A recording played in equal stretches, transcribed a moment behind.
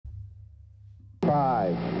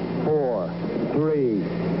5, 4, 3,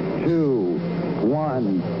 2,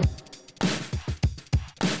 1.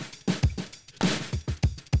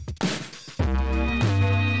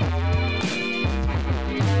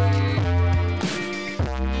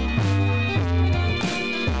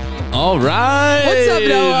 All right. What's up,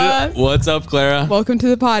 Noah? What's up, Clara? Welcome to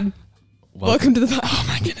the pod. Welcome to the pod. Oh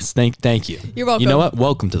my goodness. Thank you. You're welcome. You know what?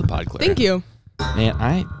 Welcome to the pod, Clara. Thank you. Man,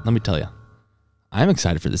 let me tell you, I'm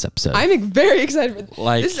excited for this episode. I'm very excited for this.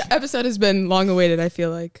 Like, This episode has been long awaited, I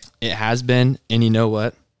feel like. it has been, and you know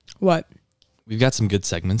what? What? We've got some good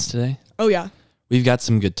segments today. Oh, yeah. We've got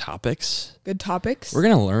some good topics. Good topics. We're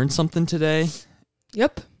going to learn something today.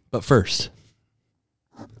 Yep. But first,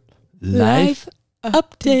 life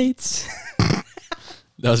updates.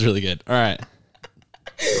 That was really good. All right.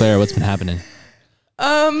 Clara, what's been happening?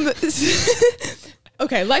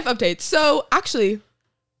 Okay, life updates. So, actually,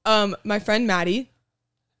 my friend Maddie,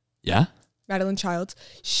 Yeah? Madeline Childs,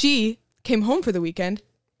 she came home for the weekend,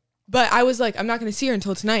 but I was like, I'm not going to see her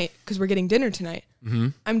until tonight because we're getting dinner tonight. Mm-hmm.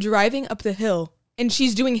 I'm driving up the hill, and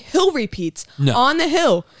she's doing hill repeats No. on the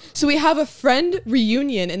hill. So we have a friend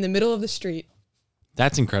reunion in the middle of the street.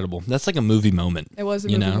 That's incredible. That's like a movie moment. It was a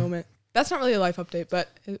movie moment. That's not really a life update, but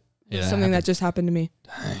it was something that just happened to me.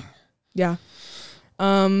 Dang. Yeah.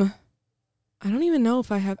 I don't even know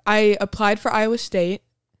if I applied for Iowa State.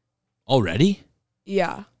 Already?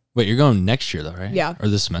 Yeah. Wait, you're going next year though, right? Yeah. Or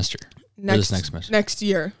this semester? Or this next semester? Next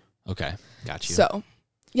year. Okay. Got you. So,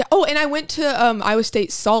 yeah. Oh, and I went to Iowa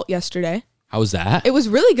State Salt yesterday. How was that? It was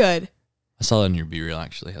really good. I saw that in your B-reel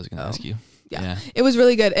actually. I was going to ask you. Yeah. It was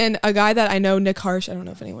really good. And a guy that I know, Nick Harsh, I don't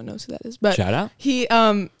know if anyone knows who that is, but Shout out? He,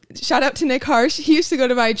 shout out to Nick Harsh. He used to go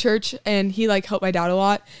to my church and he helped my dad a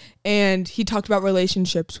lot. And he talked about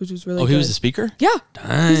relationships, which was really good. Oh, he was a speaker? Yeah.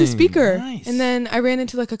 Dang, He's a speaker. nice. And then I ran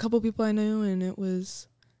into a couple people I knew and it was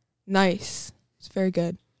nice. It's very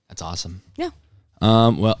good. That's awesome. Yeah.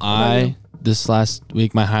 Well, this last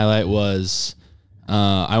week, my highlight was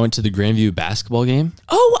I went to the Grandview basketball game.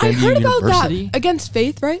 Oh, I Grandview heard about University. that. Against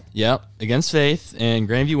Faith, right? Yep. Against Faith, and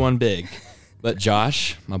Grandview won big. But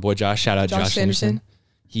Josh, my boy Josh, shout out Josh Anderson.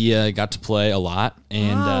 He got to play a lot.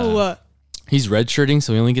 And he's redshirting,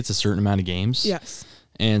 so he only gets a certain amount of games. Yes.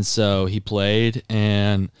 And so he played,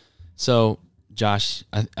 and so Josh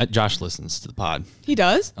listens to the pod. He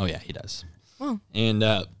does? Oh yeah, he does. Wow. And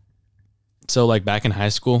so like back in high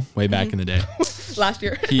school, way back in the day, Last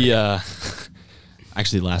year. he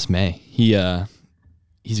actually last May, he's a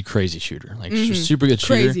crazy shooter, like super good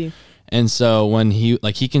shooter. Crazy. And so when he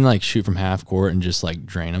can shoot from half court and just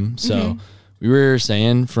drain them. So we were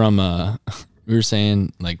saying to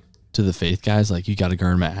the Faith guys, you got to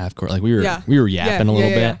guard him at half court. We were yapping a little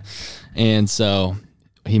bit. And so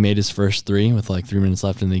he made his first three with 3 minutes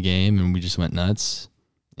left in the game, and we just went nuts.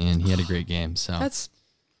 And he had a great game. So That's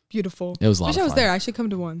beautiful. It was a lot Wish of I was fun. there. I should come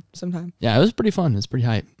to one sometime. Yeah, it was pretty fun. It was pretty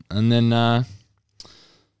hype. And then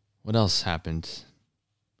what else happened?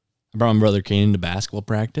 I brought my brother Kanan to basketball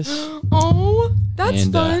practice. Oh, that's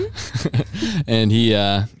fun. And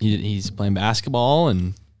he's playing basketball,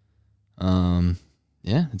 and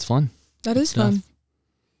yeah, it's fun. That is stuff. fun.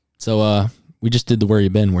 So we just did the where you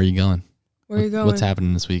been, where you going? Where are you going? What's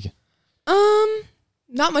happening this week?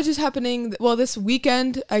 Not much is happening. Well, this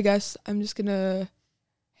weekend, I guess I'm just gonna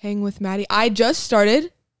hang with Maddie. I just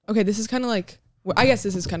started. Okay, this is kind of I guess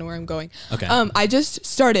this is kind of where I'm going. Okay. I just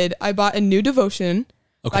started. I bought a new devotion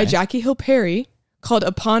by Jackie Hill Perry called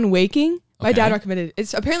 "Upon Waking." My dad recommended it.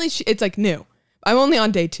 It's apparently it's new. I'm only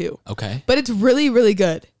on day 2. Okay. But it's really, really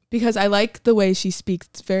good because I like the way she speaks.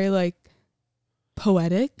 It's very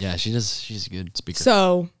poetic. Yeah, she does. She's a good speaker.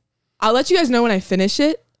 So I'll let you guys know when I finish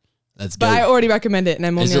it. That's good. But I already recommend it, and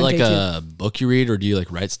I'm only Is it on day 2. a book you read, or do you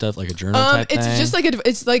write stuff like a journal type it's thing? just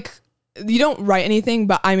it's you don't write anything,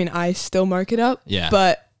 but I mean I still mark it up. Yeah.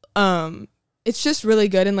 But it's just really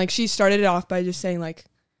good, and she started it off by just saying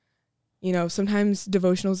sometimes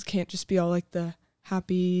devotionals can't just be all the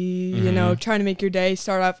happy, trying to make your day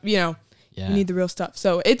start off. You need the real stuff.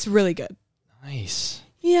 So it's really good. Nice.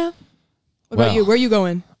 Yeah. What about you? Where are you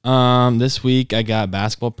going? This week I got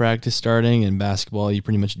basketball practice starting, and basketball you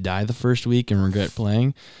pretty much die the first week and regret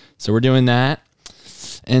playing. So we're doing that.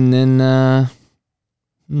 And then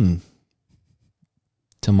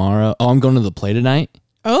tomorrow, I'm going to the play tonight.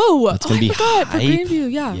 Oh, that's gonna be forgot hype. For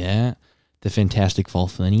Grandview, yeah. Yeah. The Fantastic Fall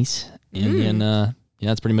Funnies. And then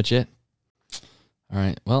that's pretty much it. All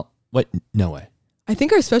right. Well, wait, no way. I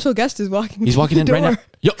think our special guest is walking. He's walking in door. right now.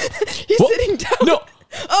 Yo. He's sitting down. No.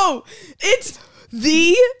 Oh, it's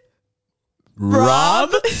the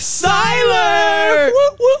Rob Seyler. Woo,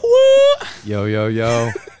 woo, woo. Yo.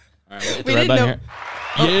 All right, We didn't know.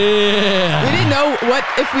 Yeah. We didn't know what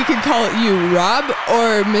if we could call it you, Rob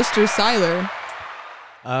or Mr. Seyler.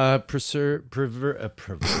 I prefer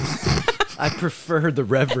the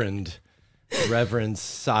Reverend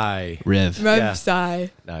Cy. Rev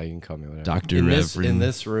Cy. No, you can call me whatever. Dr. In Reverend.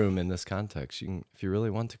 this room, in this context, you can, if you really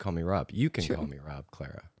want to call me Rob, you can call me Rob,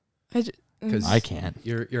 Clara. Because I can't.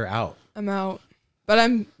 You're out. I'm out. But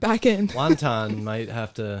I'm back in. Wonton might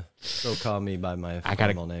have to still call me by my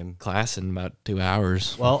formal name. Class in about 2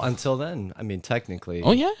 hours. Well, until then, I mean, technically,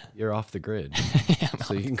 you're off the grid.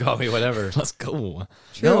 So you can call me whatever. Let's go.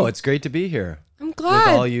 True. No, it's great to be here. I'm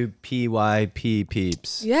glad. With all you PYP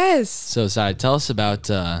peeps. Yes. So, Sai, tell us about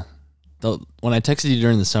when I texted you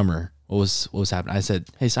during the summer. What was happening? I said,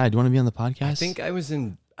 "Hey, Sai, do you want to be on the podcast?" I think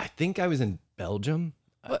I was in Belgium.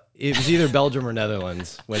 It was either Belgium or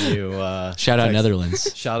Netherlands when you shout out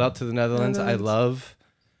Netherlands. Shout out to the Netherlands. I love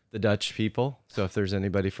the Dutch people. So if there's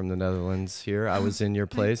anybody from the Netherlands here, I was in your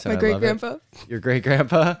place. My great grandpa. Your great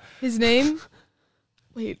grandpa. His name.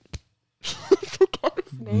 Wait. I forgot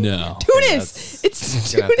his name. No. Tunis.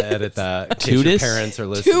 It's Tunis. Gonna have to edit that. Tunis? Your parents are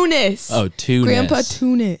listening. Tunis. Oh, Tunis. Grandpa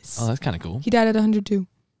Tunis. Oh, that's kind of cool. He died at 102.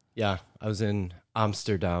 Yeah, I was in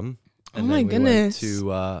Amsterdam. And my then we goodness. went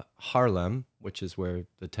to Haarlem, which is where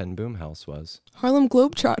the Ten Boom House was. Harlem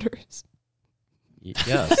Globetrotters.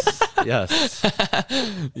 Yes.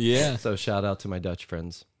 Yes. Yeah. So shout out to my Dutch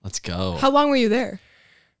friends. Let's go. How long were you there?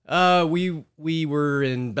 We were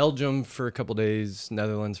in Belgium for a couple days,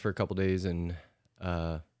 Netherlands for a couple days, and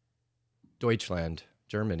Deutschland,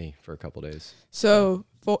 Germany for a couple days. So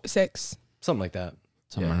 6. Something like that.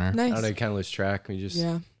 Somewhere in there. Nice. I don't know, you kind of lose track. We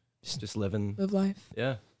just living. Live life.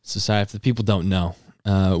 Yeah. So, Sai, if the people don't know,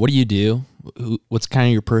 what do you do? What's kind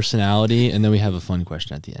of your personality? And then we have a fun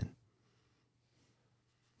question at the end.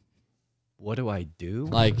 What do I do?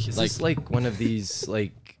 Is this like one of these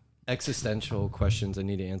like existential questions I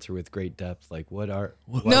need to answer with great depth? Like, who are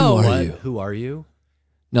you?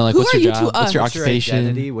 No, like, Who what's are your you to job? What's us? your What's your occupation?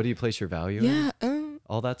 identity? What do you place your value in? Yeah.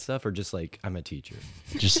 All that stuff, or just like I'm a teacher?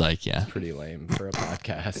 Just like, yeah. Pretty lame for a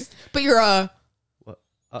podcast. But you're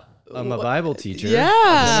I'm a Bible teacher. Yeah.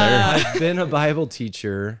 I've been a Bible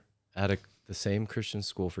teacher at the same Christian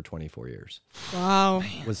school for 24 years. Wow.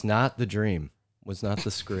 Was not the dream. Was not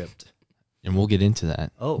the script. And we'll get into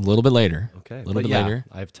that a Oh. little bit later. Okay. A little bit later.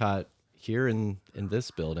 I've taught here in this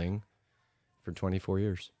building for 24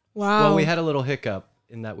 years. Wow. Well, we had a little hiccup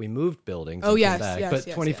in that we moved buildings. Oh, and came yes, back, yes, but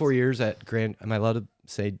yes, 24 years at Grand. Am I allowed to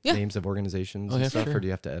say Yeah. names of organizations Oh, and yeah, stuff, sure. or do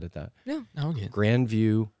you have to edit that? Yeah. No, we're good.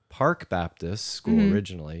 Grandview Park Baptist School Mhm.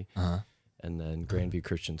 originally, Uh-huh. and then Grandview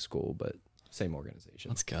Christian School, but same organization.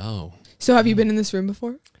 Let's go. So have you been in this room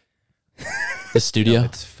before? The studio? No,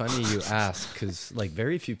 it's funny you ask because like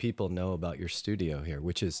very few people know about your studio here,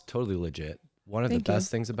 which is totally legit. One of Thank the you.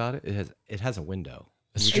 best things about it has a window.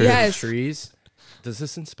 That's You true. can see the Yes. trees. Does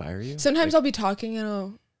this inspire you? Sometimes Like, I'll be talking and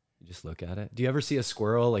I'll... you just look at it. Do you ever see a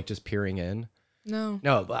squirrel like just peering in? No.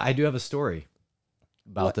 No, but I do have a story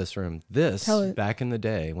about What? this room. This Tell it. back in the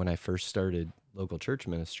day when I first started local church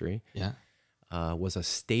ministry Yeah. was a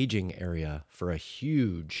staging area for a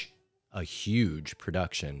huge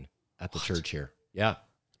production at the church here. Yeah.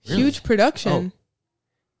 Really? Huge production.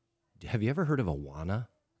 Have you ever heard of Awana?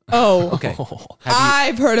 Oh. Okay.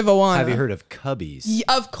 I've heard of Awana. Have you heard of Cubbies?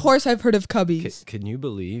 Of course I've heard of Cubbies. Can you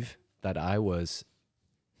believe that I was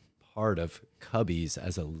part of Cubbies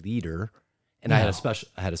as a leader, and I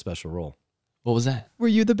had a special role. What was that? Were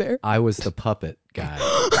you the bear? I was the puppet guy.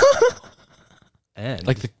 And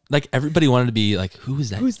Like everybody wanted to be like, who was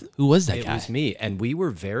that? Who was that it guy? was me, and we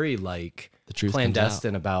were very like The truth comes out.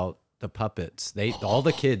 clandestine about the puppets. All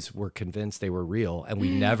the kids were convinced they were real, and we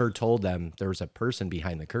never told them there was a person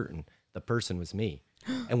behind the curtain. The person was me.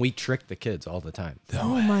 And we tricked the kids all the time.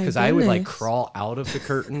 Oh my Because I would like goodness. crawl out of the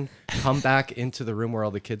curtain, come back into the room where all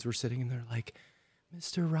the kids were sitting, and they're like,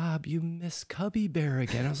 Mr. Rob, you miss Cubby Bear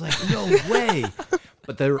again. I was like, no way.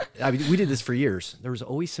 But we did this for years. There was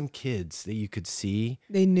always some kids that you could see,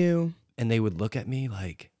 They knew. and they would look at me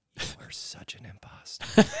like, you are such an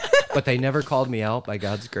imposter. But they never called me out by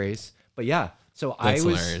God's grace. But yeah, so That's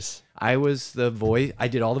hilarious. I was the voice. I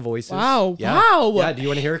did all the voices. Wow, Yeah. wow. Yeah. Do you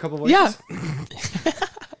want to hear a couple voices?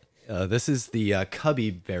 Yeah. This is the Cubby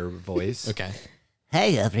Bear voice. Okay.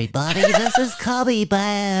 Hey everybody, this is Cubby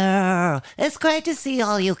Bear. It's great to see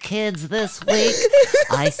all you kids this week.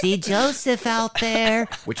 I see Joseph out there.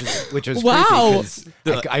 Which was Wow. creepy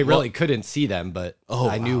because I really couldn't see them, but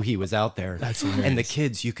I knew he was out there. That's And the hilarious.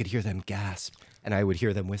 kids, you could hear them gasp, and I would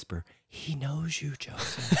hear them whisper, "He knows you,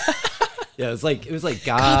 Joseph." Yeah, it was like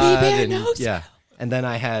God, Bear and knows yeah. And then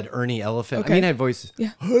I had Ernie Elephant. Okay. I mean, I had voices.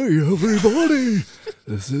 Yeah. Hey, everybody.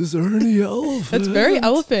 This is Ernie Elephant. That's very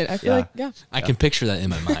elephant. I feel Yeah. I can picture that in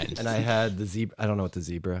my mind. And I had the zebra. I don't know what the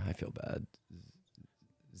zebra. I feel bad.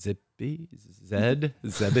 Zippy? Zed?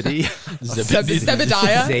 Zebedee?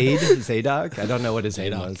 Zebediah. Zadok? I don't know what his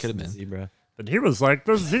name was. Could have been. Zebra. But he was like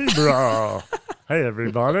the zebra. Hey,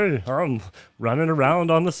 everybody. I'm running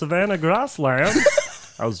around on the savannah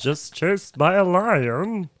grasslands. I was just chased by a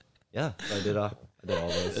lion. Yeah, so I did all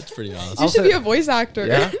those. That's pretty awesome. You should be a voice actor.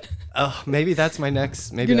 Yeah. Oh, maybe that's my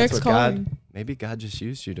next. Maybe Your that's next what calling. God. Maybe God just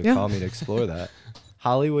used you to Yeah. call me to explore that.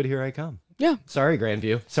 Hollywood, here I come. Yeah. Sorry,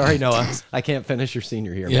 Grandview. Sorry, Noah. I can't finish your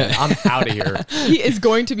senior year. Yeah. Man. I'm out of here. He is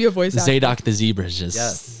going to be a voice actor. Zadok the zebra is just.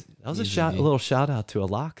 Yes. That was a easy. little shout out to a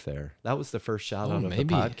lock there. That was the first shout out of maybe.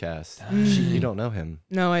 the podcast. You don't know him.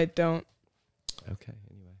 No, I don't. Okay.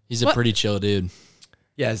 Anyway. He's a What? pretty chill dude.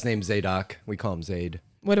 Yeah, his name's Zadok. We call him Zade.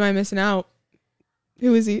 What am I missing out?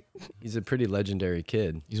 Who is he? He's a pretty legendary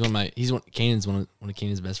kid. Canon's one of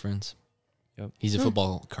Canon's best friends. Yep. He's a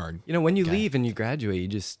football card. You know, when you Okay. leave and you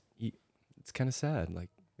graduate, it's kind of sad. Like,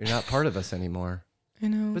 you're not part of us anymore. I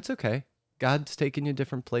know. But it's okay. God's taking you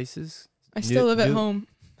different places. I still live at home.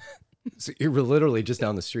 So you're literally just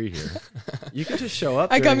down the street here. You can just show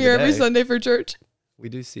up. I come during here the every day. Sunday for church. We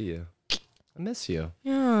do see you. I miss you.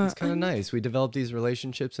 Yeah. It's kind of nice. We develop these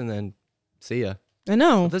relationships and then see ya. I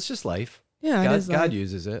know. That's just life. Yeah, it is God life.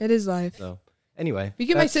 uses it. It is life. So anyway, You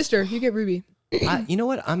get my that's- sister. You get Ruby. you know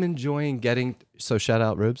what? I'm enjoying getting. So shout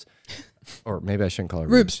out Rubes, or maybe I shouldn't call her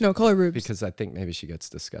Rubes. No, call her Rubes. because I think maybe she gets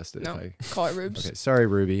disgusted. No, If call her Rubes. okay, sorry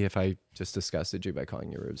Ruby if I just disgusted you by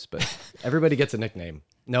calling you Rubes, but everybody gets a nickname.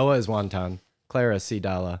 Noah is Wonton, Clara is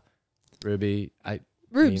Dala, Ruby. I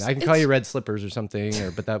Rubes. I can call you Red Slippers or something,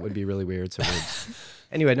 but that would be really weird. So Rubes.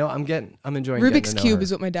 Anyway, no, I'm enjoying Rubik's getting to know Cube her.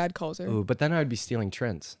 is what my dad calls her. Ooh, but then I'd be stealing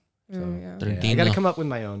Trent's. Oh, yeah. Yeah, I got to come up with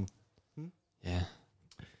my own. Yeah.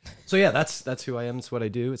 So yeah, that's who I am. It's what I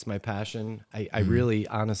do. It's my passion. I really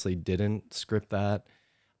honestly didn't script that.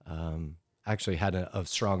 Actually had a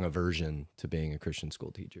strong aversion to being a Christian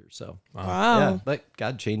school teacher. So Wow. yeah, but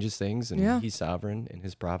God changes things and Yeah. he's sovereign in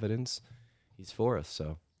his providence. He's for us.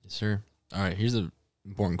 So Yes, sir. All right. Here's an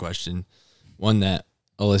important question. One that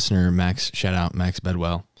a listener, Max, shout out Max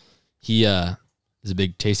Bedwell. He is a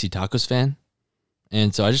big Tasty Tacos fan.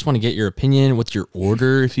 And so I just want to get your opinion. What's your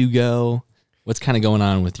order if you go? What's kind of going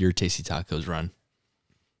on with your Tasty Tacos run?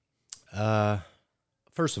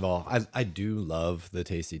 first of all, I do love the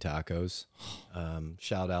Tasty Tacos.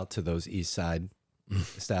 Shout out to those East Side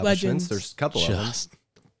establishments. Legends. There's a couple of them. Just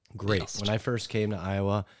Great. Best. When I first came to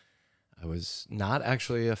Iowa, I was not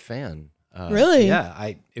actually a fan. Really?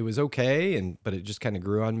 Yeah. It was okay, but it just kind of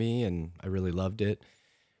grew on me, and I really loved it.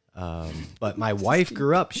 But my wife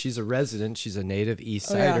grew up. She's a resident. She's a native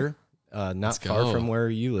East Oh, yeah. Sider, not far go. from where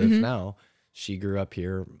you live now. She grew up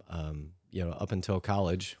here, up until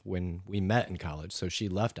college when we met in college. So she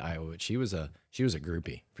left Iowa. But she was a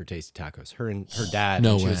groupie for Tasty Tacos. Her and her dad,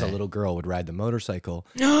 No when she was a way. little girl, would ride the motorcycle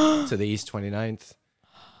to the East 29th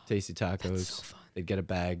Tasty Tacos. They'd get a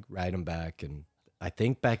bag, ride them back, and I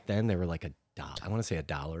think back then they were like $1. I want to say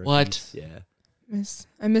 $1. a What? piece. Yeah.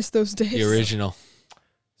 I miss those days. the original.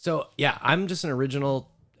 So yeah, I'm just an original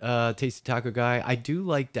Tasty Taco guy. I do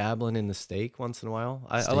like dabbling in the steak once in a while.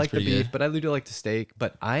 I Steak's like the pretty beef, good. but I do like the steak.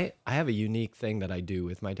 But I have a unique thing that I do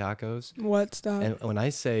with my tacos. What's that? And when I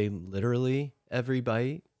say literally every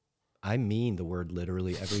bite, I mean the word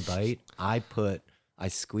literally every bite. I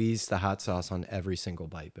squeeze the hot sauce on every single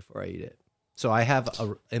bite before I eat it. So I have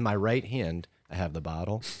in my right hand, I have the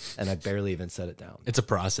bottle, and I barely even set it down. It's a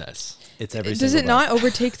process. It's every Does single it bite. not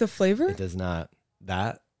overtake the flavor? It does not.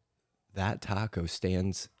 That taco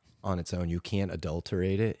stands on its own. You can't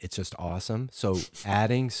adulterate it. It's just awesome. So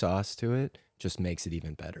adding sauce to it just makes it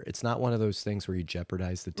even better. It's not one of those things where you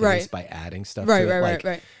jeopardize the taste Right. by adding stuff Right, to it. right, Like,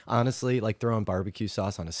 right. honestly, like throwing barbecue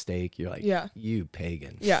sauce on a steak, you're like, Yeah. you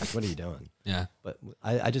pagan. Yeah. Like, what are you doing? Yeah. But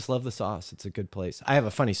I just love the sauce. It's a good place. I have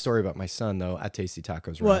a funny story about my son, though, at Tasty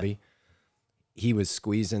Tacos, What? Robbie. He was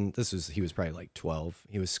squeezing, he was probably like 12.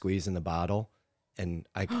 He was squeezing the bottle, and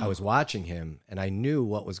I was watching him, and I knew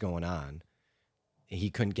what was going on.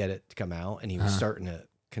 He couldn't get it to come out, and he was starting to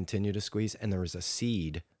continue to squeeze, and there was a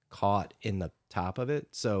seed caught in the top of it.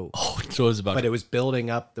 So, Oh, so it was about but it was building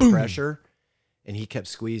up the pressure, and he kept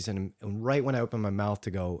squeezing. And right when I opened my mouth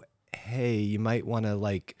to go, hey, you might want to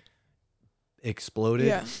like explode it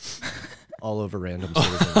Yeah. all over random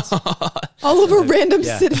citizens. All over random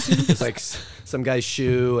Yeah. citizens. It's like some guy's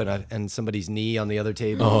shoe and somebody's knee on the other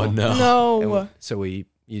table. Oh no. No. So you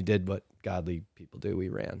did what godly people do. We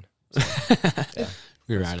ran.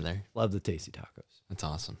 We were out of there. Love the Tasty Tacos. That's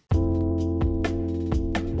awesome.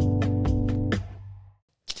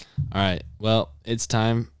 All right. Well, it's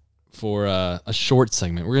time for a short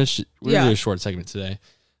segment. We're gonna do a short segment today.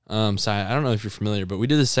 So I don't know if you're familiar, but we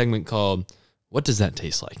did this segment called "What Does That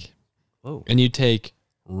Taste Like?" Whoa. And you take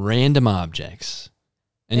random objects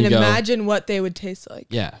and you imagine what they would taste like.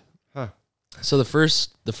 Yeah. Huh. So the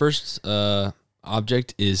first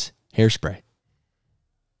object is hairspray.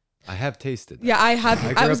 I have tasted that. Yeah, I have.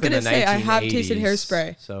 I was grew up in gonna the say I have tasted 1980s,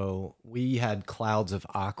 hairspray. So we had clouds of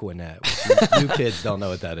Aquanet. Which you kids don't know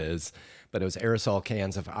what that is, but it was aerosol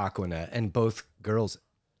cans of Aquanet, and both girls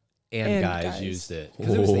and guys used it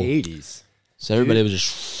because it was the 80s. So everybody was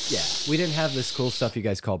just Yeah, we didn't have this cool stuff you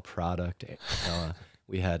guys called product.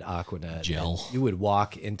 We had Aquanet Gel. You would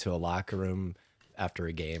walk into a locker room after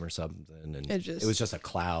a game or something, and it was just a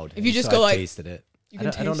cloud. If you just so go I like, tasted it. you I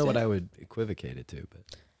can don't know taste what it. I would equivocate it to, but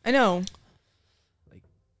I know.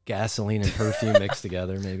 gasoline and perfume mixed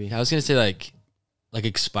together, maybe. I was gonna say like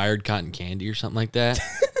expired cotton candy or something like that.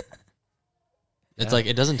 It's like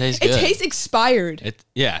it doesn't taste good. It tastes expired.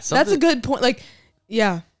 That's a good point. Like,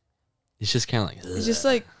 yeah, It's just kind of like. it's just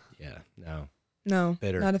like Yeah, no. no,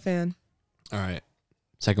 Bitter. not a fan. All right.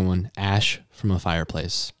 Second one, ash from a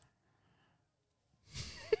fireplace.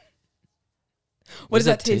 What does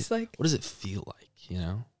that taste like? What does it feel like? You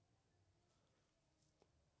know,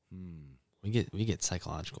 we get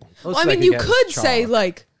psychological. Well, I mean, you could say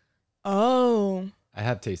like, oh, I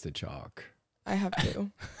have tasted chalk. I have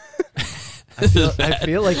to. I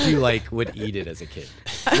feel like you would eat it as a kid.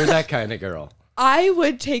 You're that kind of girl. I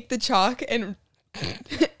would take the chalk and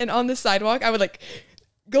on the sidewalk, I would like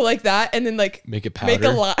go like that and then like Make it powder. make a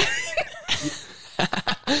line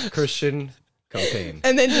Christian cocaine.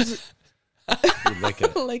 and then just You lick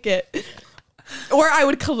it. lick it. Or I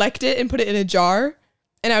would collect it and put it in a jar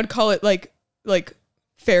and I would call it like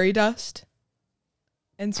fairy dust.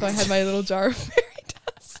 And so I had my little jar of fairy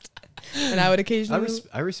dust. And I would occasionally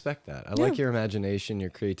I respect that. I like your imagination, your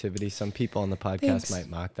creativity. Some people on the podcast Thanks. might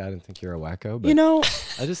mock that and think you're a wacko, but you know,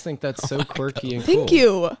 I just think that's so quirky and cool. thank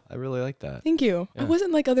you. I really like that. Thank you. I Yeah.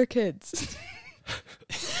 wasn't like other kids.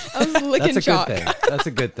 I was licking That's a chalk. good thing. That's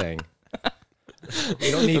a good thing.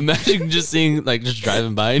 We don't need Imagine just seeing just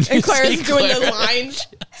driving by and, And you Claire's see doing Claire. the lines,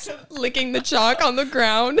 licking the chalk on the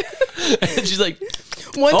ground. And she's like,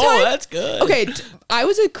 One "Oh, time, that's good." okay, I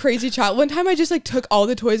was a crazy child. One time I just took all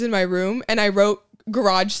the toys in my room and I wrote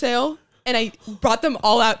garage sale and I brought them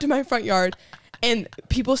all out to my front yard and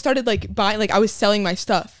people started buying, I was selling my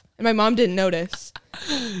stuff and my mom didn't notice.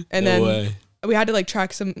 And No then way. we had to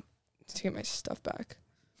track some to get my stuff back.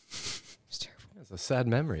 It was terrible. That's a sad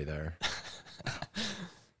memory there.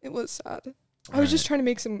 It was sad. I was just trying to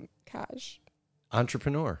make some cash.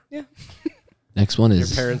 Entrepreneur. Yeah, Next one Your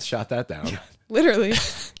is parents shot that down. literally.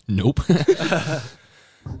 nope.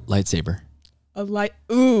 Lightsaber.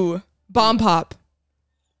 A bomb pop.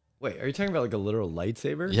 Wait, are you talking about a literal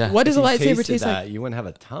lightsaber? Yeah. What does If a you lightsaber tasted taste that, like? you wouldn't have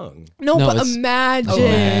a tongue. No, No, but it's- imagine.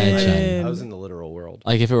 Imagine. I was in the literal world.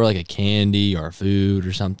 Like if it were like a candy or food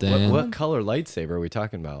or something. What color lightsaber are we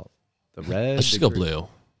talking about? The red? Let's just the go blue.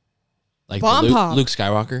 Like Bomb the pop. Luke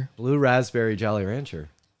Skywalker. Blue raspberry Jolly Rancher,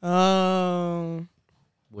 Oh.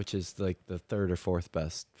 which is the third or fourth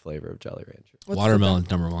best flavor of Jolly Rancher. What's the Watermelon's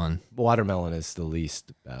number one. Watermelon is the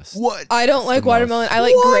least best. What? I don't like the watermelon. most. I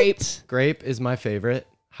like grape. Grape is my favorite.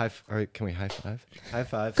 All right, can we high five? High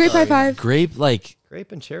five. Grape high Sorry. five. Grape,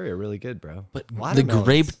 Grape and cherry are really good, bro. but the Watermelon's-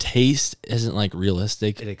 grape taste isn't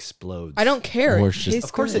realistic. it explodes. I don't care. Or It it's just- tastes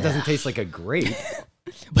Of course, good. it doesn't taste like a grape.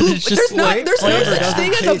 But it's just There's no flavor such doesn't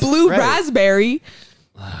thing as a taste blue right. raspberry.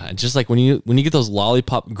 just like when you get those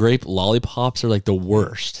grape lollipops are like the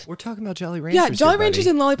worst. We're talking about Jolly Ranchers. Yeah, here, Jolly buddy. Ranchers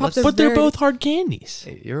and lollipops are But they're very- both hard candies.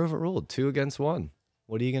 Hey, you're overruled. 2 against 1.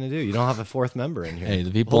 What are you gonna do? You don't have a fourth member in here. Hey,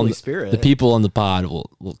 the people Holy on the, Spirit. the people on the pod will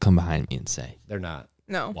come behind me and say, They're not.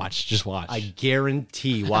 No. Just watch. I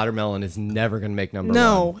guarantee watermelon is never gonna make number one.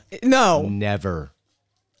 No. No. Never.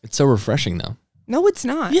 It's so refreshing though. No, it's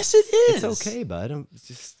not. Yes, it is. It's okay, bud.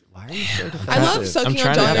 Why are you so defensive? I love sucking trying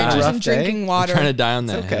on to Jolly have a Ranchers rough and day. drinking water. I'm trying to die on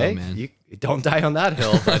It's that okay. hill, man. You don't die on that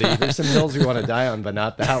hill, buddy. There's some hills we want to die on, but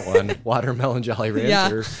not that one. Watermelon Jolly Yeah.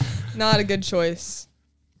 Rancher. Not a good choice.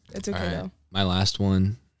 It's okay All right. though. My last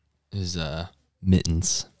one is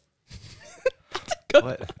mittens.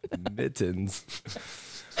 What? Mittens.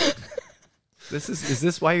 Is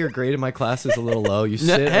this why your grade in my class is a little low? You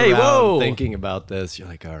sit hey, around whoa. thinking about this. You're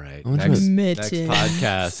like, all right, What's next Mittens.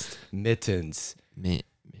 podcast. Mittens. Mittens.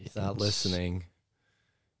 He's not listening.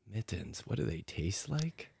 Mittens. What do they taste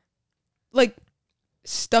like? Like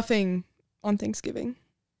stuffing on Thanksgiving.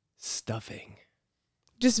 Stuffing.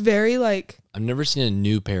 Just very I've never seen a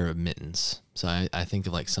new pair of mittens, so I think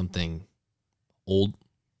of like something old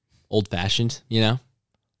fashioned, you know,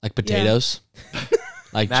 Like potatoes.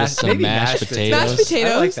 Like just some maybe mashed potatoes. Mashed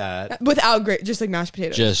potatoes. I like that. Without just like mashed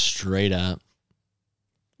potatoes. Just straight up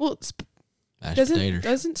Well, mashed potatoes.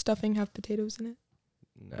 doesn't stuffing have potatoes in it?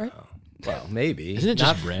 No. Right? Well, maybe. Isn't it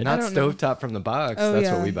just bread? Not I don't know. stovetop from the box. Oh, That's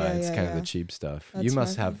yeah, what we buy. yeah, It's yeah, kind of yeah. the cheap stuff. That's You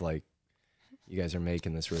must what I have like, you guys are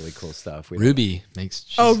making this really cool stuff. We don't- Ruby makes.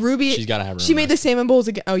 Ruby. She's got to have her. She own made the recipe. salmon bowls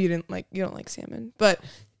again. Oh, you don't like salmon, but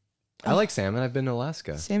I like salmon. I've been to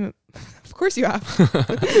Alaska, salmon. Of course you have.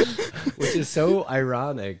 which is so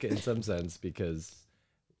ironic in some sense because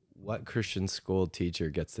what Christian school teacher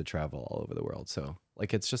gets to travel all over the world? So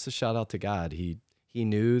like, it's just a shout out to God. He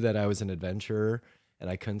knew that I was an adventurer and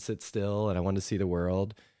I couldn't sit still and I wanted to see the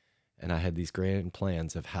world. And I had these grand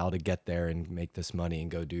plans of how to get there and make this money and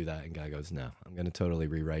go do that. And God goes, no, I'm going to totally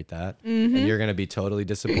rewrite that. And you're going to be totally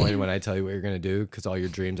disappointed when I tell you what you're going to do because all your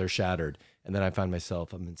dreams are shattered. And then I find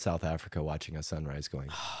myself, I'm in South Africa watching a sunrise going,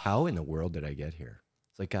 how in the world did I get here?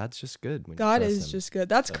 It's like, God's just good. When God you trust is him. just good.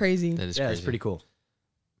 That's crazy. That is Yeah, crazy. it's pretty cool.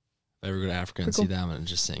 If I ever go to Africa and Pretty see them and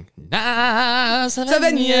just sing. Nah,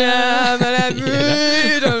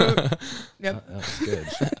 Yep. That was good.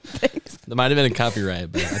 Thanks. There might have been a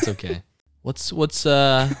copyright, but that's okay. What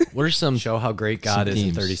are some Show how great God Some is in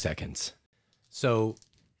themes. 30 seconds. So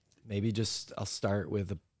maybe I'll start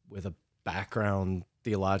with a background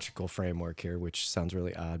theological framework here, which sounds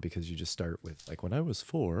really odd because you just start with like when I was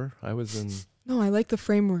 4, I was in. No, I like the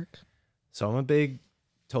framework. So I'm a big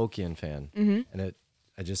Tolkien fan, Mm-hmm. and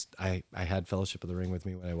I had Fellowship of the Ring with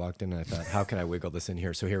me when I walked in, and I thought, how can I wiggle this in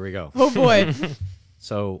here? So here we go. Oh boy.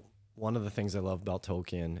 So one of the things I love about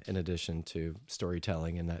Tolkien, in addition to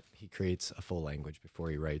storytelling, and that he creates a full language before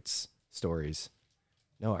he writes stories.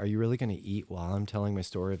 No, are you really going to eat while I'm telling my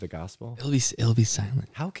story of the gospel? It'll be silent.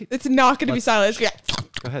 How could? It's not going to be silent. It's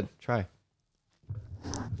Go ahead, try.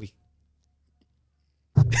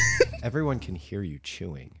 Everyone can hear you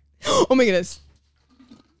chewing. oh my goodness.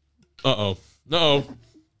 Uh-oh. No.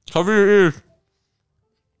 Cover your ears.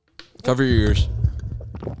 Cover your ears.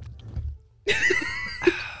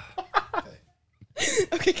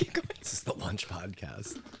 Okay, keep going. This is the lunch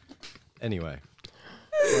podcast. Anyway,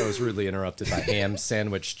 I was rudely interrupted by ham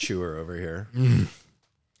sandwich chewer over here.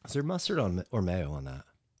 Is there mustard or mayo on that?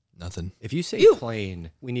 Nothing. If you say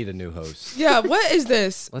plain, we need a new host. Yeah, what is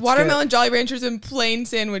this? Let's Watermelon Jolly Ranchers and plain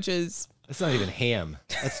sandwiches. That's not even ham.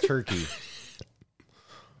 That's turkey.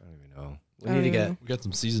 I don't even know. I don't even know. We got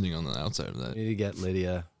some seasoning on the outside of that. We need to get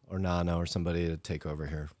Lydia or Nana or somebody to take over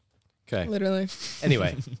here. Okay. Literally.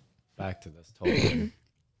 Anyway, back to this.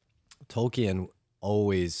 Tolkien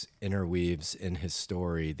always interweaves in his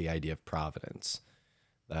story the idea of providence,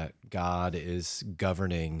 that God is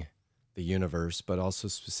governing the universe, but also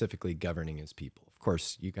specifically governing his people. Of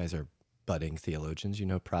course, you guys are budding theologians. You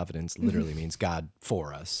know, providence literally means God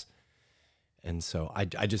for us. And so I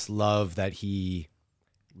just love that he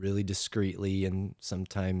really discreetly and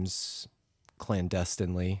sometimes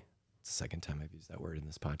clandestinely, it's the second time I've used that word in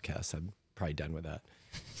this podcast, I'm probably done with that,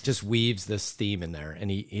 just weaves this theme in there.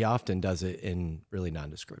 And he often does it in really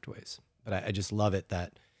nondescript ways. But I just love it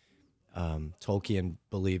that Tolkien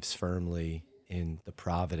believes firmly in the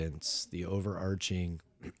providence, the overarching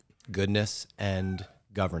goodness and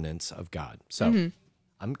governance of God. So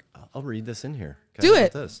I'll read this in here. Okay, Do how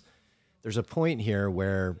it. about this? There's a point here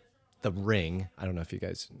where the ring, I don't know if you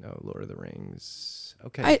guys know Lord of the Rings.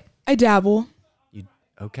 Okay. I dabble.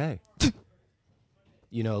 Okay.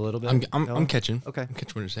 You know a little bit? I'm Noah? catching. Okay. I'm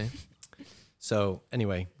catching what you're saying. So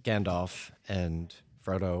anyway, Gandalf and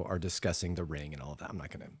Frodo are discussing the ring and all of that. I'm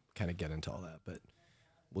not going to kind of get into all that, but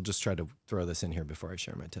we'll just try to throw this in here before I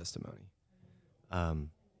share my testimony.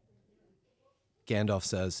 Gandalf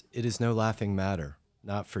says, "It is no laughing matter,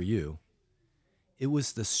 not for you. It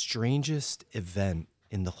was the strangest event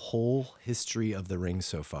in the whole history of the ring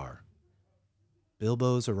so far.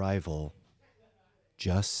 Bilbo's arrival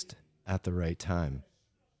just at the right time,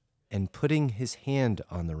 and putting his hand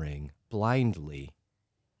on the ring blindly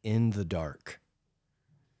in the dark.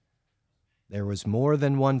 There was more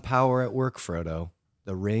than one power at work, Frodo.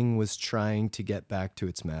 The ring was trying to get back to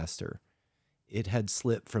its master. It had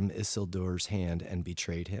slipped from Isildur's hand and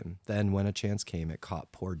betrayed him. Then, when a chance came, it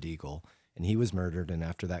caught poor Deagle, and he was murdered, and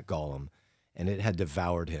after that Gollum, and it had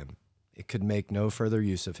devoured him. It could make no further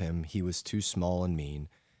use of him. He was too small and mean,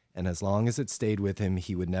 and as long as it stayed with him,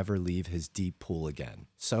 he would never leave his deep pool again.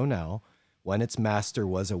 So now, when its master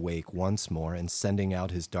was awake once more and sending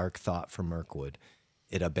out his dark thought from Mirkwood,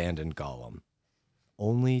 it abandoned Gollum,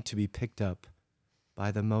 only to be picked up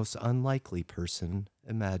by the most unlikely person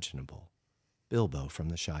imaginable, Bilbo from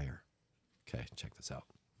the Shire." Okay, check this out.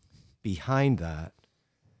 Behind that,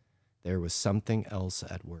 there was something else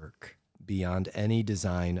at work. beyond any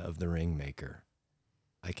design of the ring maker.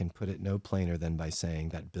 I can put it no plainer than by saying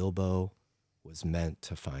that Bilbo was meant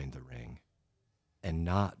to find the ring, and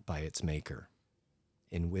not by its maker,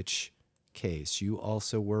 in which case you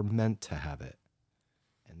also were meant to have it.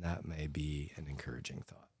 And that may be an encouraging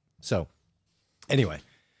thought. So, anyway,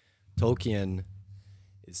 Tolkien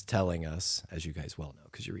is telling us, as you guys well know,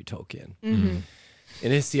 because you read Tolkien,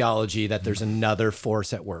 in his theology, that there's another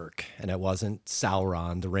force at work, and it wasn't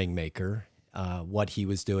Sauron, the ring maker, what he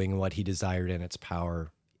was doing and what he desired in its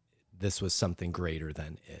power. This was something greater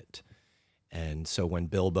than it. And so when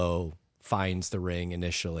Bilbo finds the ring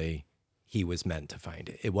initially, he was meant to find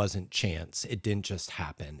it. It wasn't chance. It didn't just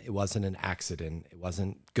happen. It wasn't an accident. It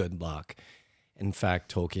wasn't good luck. In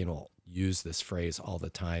fact, Tolkien will use this phrase all the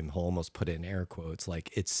time. He'll almost put it in air quotes, like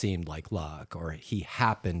it seemed like luck, or he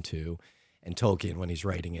happened to. And Tolkien, when he's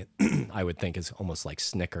writing it, I would think is almost like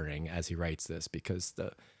snickering as he writes this, because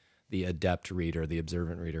the adept reader, the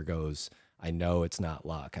observant reader goes, I know it's not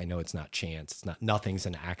luck. I know it's not chance. It's not, nothing's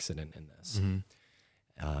an accident in this.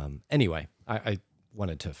 Anyway, I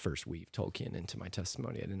wanted to first weave Tolkien into my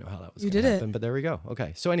testimony. I didn't know how that was going to happen, but there we go.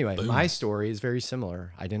 Okay. So anyway, my story is very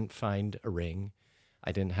similar. I didn't find a ring.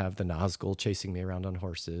 I didn't have the Nazgul chasing me around on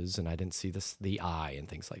horses, and I didn't see the eye and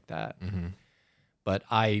things like that. But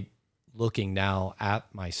looking now at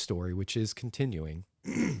my story, which is continuing,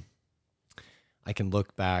 I can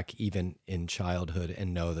look back even in childhood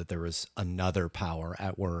and know that there was another power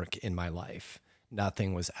at work in my life.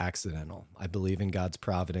 Nothing was accidental. I believe in God's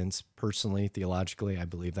providence. Personally, theologically, I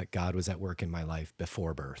believe that God was at work in my life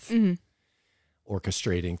before birth,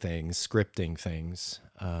 orchestrating things, scripting things.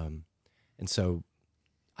 And so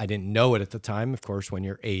I didn't know it at the time. Of course, when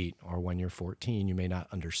you're 8 or when you're 14, you may not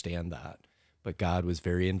understand that. But God was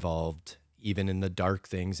very involved, even in the dark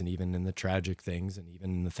things and even in the tragic things and even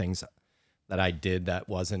in the things that I did that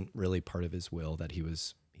wasn't really part of his will, that he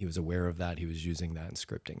was aware of that. He was using that and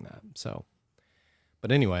scripting that. So,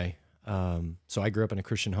 but anyway, so I grew up in a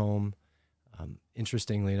Christian home.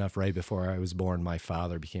 Interestingly enough, right before I was born, my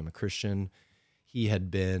father became a Christian. He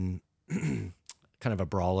had been kind of a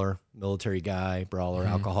brawler, military guy,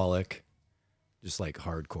 alcoholic, just like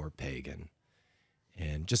hardcore pagan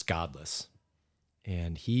and just godless.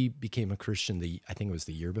 And he became a Christian, I think it was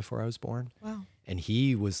the year before I was born. Wow. And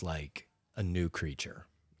he was like a new creature.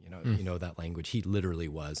 You know that language. He literally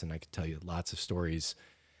was. And I could tell you lots of stories,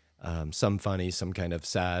 some funny, some kind of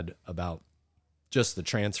sad, about just the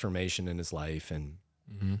transformation in his life. And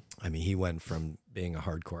I mean, he went from being a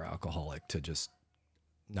hardcore alcoholic to just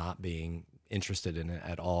not being interested in it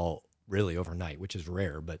at all, really overnight, which is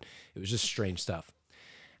rare, but it was just strange stuff.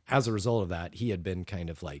 As a result of that, he had been kind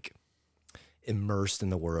of like immersed in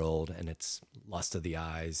the world and its lust of the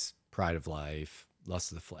eyes, pride of life,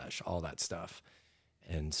 lust of the flesh, all that stuff.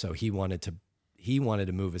 And so he wanted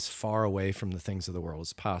to move as far away from the things of the world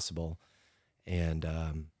as possible. And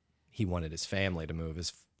he wanted his family to move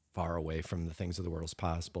as far away from the things of the world as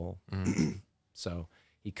possible. So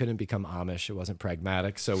he couldn't become Amish. It wasn't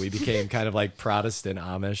pragmatic. So we became kind of like Protestant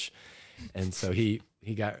Amish. And so he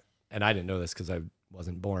got, and I didn't know this because I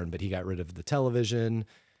wasn't born, but he got rid of the television.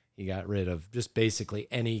 He got rid of just basically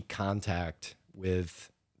any contact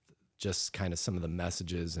with just kind of some of the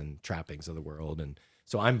messages and trappings of the world. And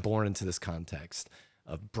so I'm born into this context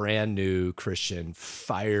of brand new Christian,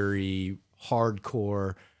 fiery,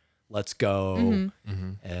 hardcore, let's go.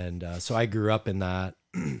 And so I grew up in that.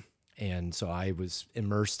 And so I was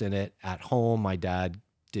immersed in it at home. My dad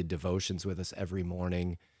did devotions with us every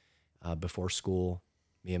morning before school.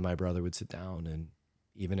 Me and my brother would sit down, and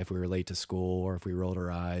even if we were late to school or if we rolled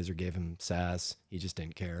our eyes or gave him sass, he just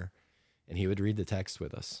didn't care. And he would read the text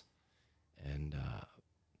with us. And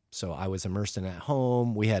so I was immersed in it at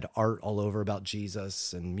home. We had art all over about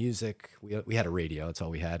Jesus and music. We had a radio. That's all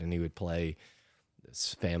we had. And he would play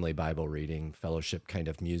this family Bible reading, fellowship kind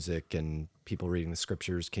of music, and people reading the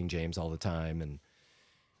scriptures, King James all the time.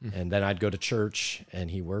 And then I'd go to church,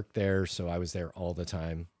 and he worked there. So I was there all the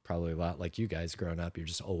time, probably a lot like you guys growing up. You're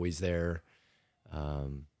just always there.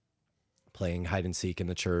 Playing hide and seek in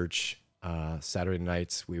the church. Saturday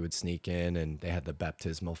nights we would sneak in, and they had the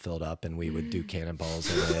baptismal filled up, and we would do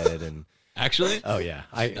cannonballs in it. And actually, oh yeah,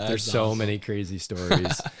 there's so many crazy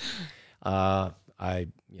stories.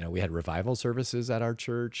 We had revival services at our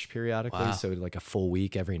church periodically. Wow. So like a full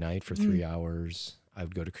week every night for 3 hours. I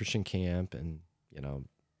would go to Christian camp, and the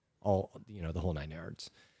whole 9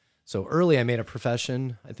 yards. So early I made a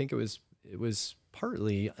profession. I think it was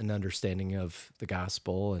partly an understanding of the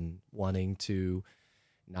gospel and wanting to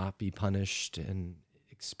not be punished and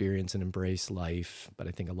experience and embrace life. But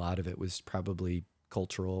I think a lot of it was probably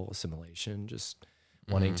cultural assimilation, just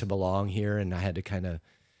wanting to belong here. And I had to kind of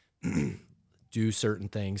do certain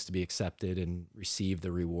things to be accepted and receive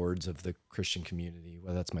the rewards of the Christian community,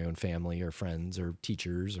 whether that's my own family or friends or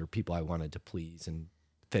teachers or people I wanted to please and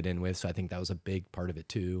fit in with. So I think that was a big part of it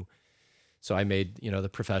too. So I made, the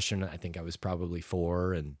profession. I think I was probably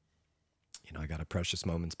 4, and I got a Precious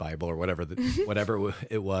Moments Bible or whatever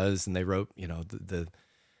it was, and they wrote,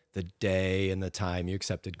 the day and the time you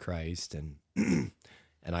accepted Christ, and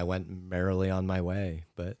and I went merrily on my way.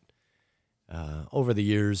 But over the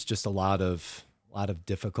years, just a lot of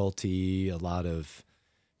difficulty, a lot of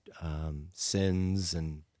sins,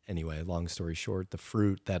 and anyway, long story short, the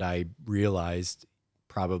fruit that I realized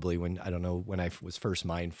probably when I was first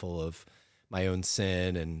mindful of my own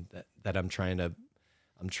sin, and that I'm trying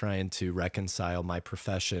to reconcile my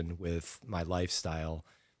profession with my lifestyle.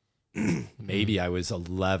 Maybe I was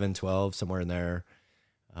 11, 12, somewhere in there.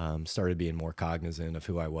 Started being more cognizant of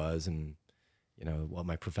who I was and, what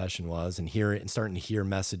my profession was, and starting to hear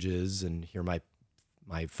messages and hear my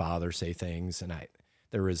father say things. And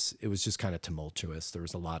it was just kind of tumultuous. There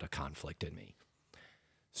was a lot of conflict in me.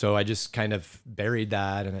 So I just kind of buried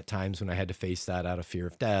that. And at times when I had to face that out of fear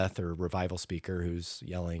of death, or a revival speaker who's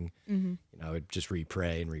yelling, I would just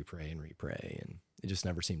repray and it just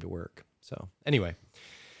never seemed to work. So anyway,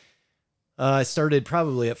 I started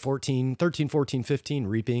probably at 13, 14, 15,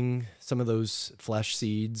 reaping some of those flesh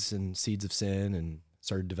seeds and seeds of sin, and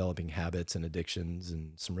started developing habits and addictions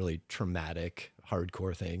and some really traumatic,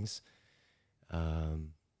 hardcore things.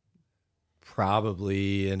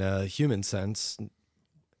 Probably in a human sense,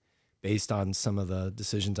 based on some of the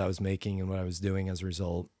decisions I was making and what I was doing as a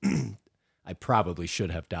result, I probably should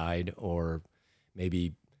have died, or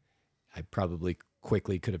maybe I probably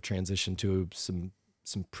quickly could have transitioned to some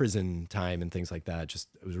prison time and things like that. Just,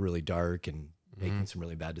 it was really dark and making some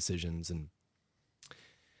really bad decisions. And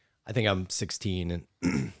I think I'm 16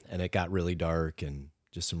 and it got really dark, and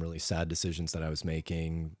just some really sad decisions that I was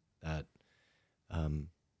making that, I'm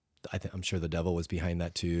sure the devil was behind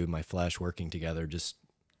that too. My flesh working together just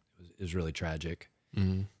is really tragic.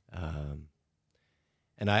 And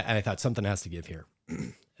I thought something has to give here.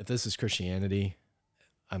 If this is Christianity,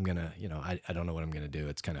 I'm going to, I don't know what I'm going to do.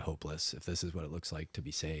 It's kind of hopeless if this is what it looks like to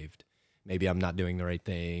be saved. Maybe I'm not doing the right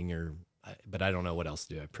thing, but I don't know what else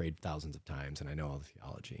to do. I've prayed thousands of times and I know all the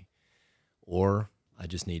theology. Or I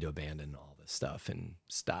just need to abandon all this stuff and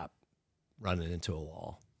stop running into a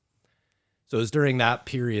wall. So it was during that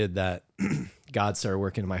period that God started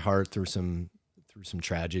working in my heart through some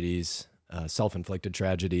tragedies, self-inflicted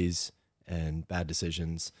tragedies and bad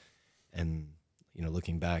decisions. And,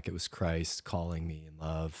 looking back, it was Christ calling me in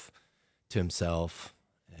love to himself,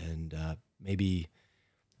 and maybe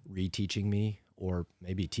reteaching me, or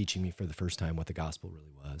maybe teaching me for the first time what the gospel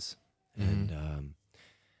really was. And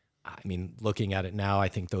looking at it now, I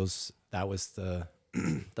think that was the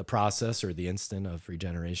the process, or the instant of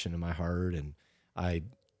regeneration in my heart. And I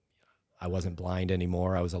wasn't blind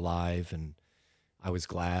anymore. I was alive, and I was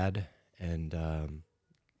glad, and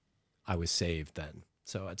I was saved then.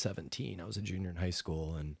 So at 17, I was a junior in high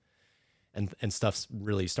school, and stuff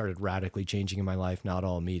really started radically changing in my life, not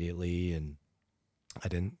all immediately. And I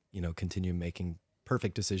didn't, continue making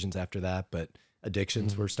perfect decisions after that, but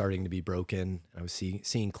addictions were starting to be broken. I was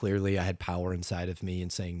seeing clearly I had power inside of me,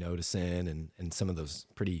 and saying no to sin and some of those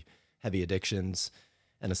pretty heavy addictions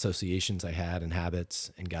and associations I had and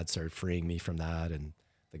habits, and God started freeing me from that, and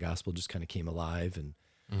the gospel just kind of came alive. And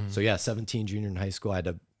so, 17, junior in high school, I had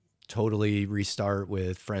to totally restart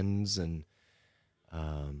with friends and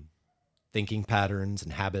thinking patterns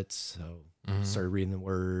and habits. So started reading the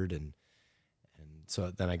word, and so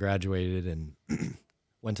then I graduated and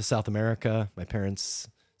went to South America. My parents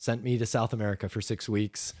sent me to South America for 6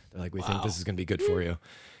 weeks. They're like, we think this is going to be good for you.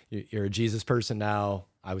 You're a Jesus person now.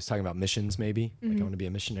 I was talking about missions, maybe. Like, I want to be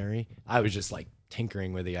a missionary. I was just like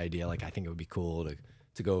tinkering with the idea. Like, I think it would be cool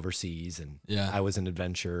to go overseas. And I was an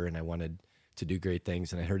adventurer, and I wanted to do great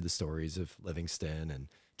things. And I heard the stories of Livingston and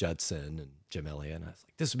Judson and Jim Elliott. And I was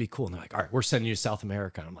like, this would be cool. And they're like, all right, we're sending you to South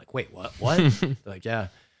America. And I'm like, wait, what? They're like, yeah.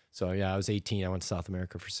 So I was 18. I went to South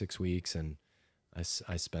America for 6 weeks, and I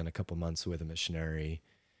spent a couple months with a missionary.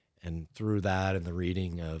 And through that, and the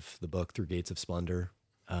reading of the book Through Gates of Splendor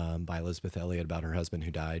by Elizabeth Elliot about her husband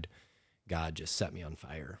who died, God just set me on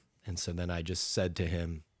fire. And so then I just said to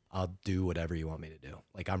him, I'll do whatever you want me to do.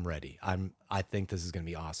 Like, I'm ready. I think this is going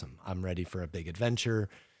to be awesome. I'm ready for a big adventure.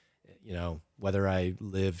 Whether I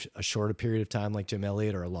live a shorter period of time like Jim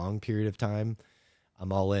Elliott or a long period of time,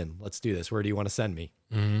 I'm all in. Let's do this. Where do you want to send me?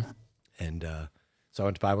 And so I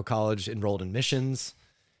went to Bible college, enrolled in missions,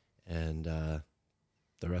 and the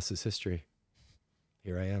rest is history.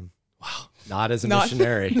 Here I am. Wow. Not as a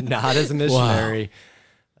missionary. Not as a missionary.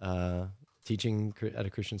 Teaching at a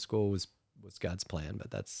Christian school was God's plan, but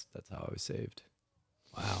that's how I was saved.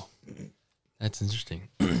 Wow. That's interesting.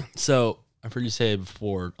 So I've heard you say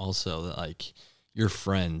before also that like your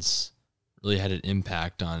friends really had an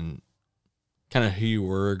impact on kind of who you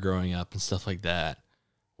were growing up and stuff like that.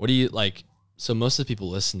 What do you like? So most of the people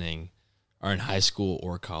listening are in high school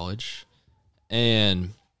or college.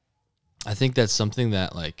 And I think that's something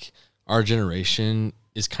that like our generation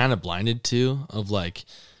is kind of blinded to, of like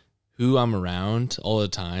who I'm around all the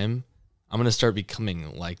time. I'm going to start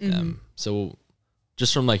becoming like them. So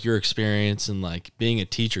just from like your experience and like being a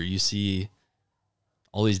teacher, you see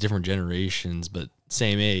all these different generations, but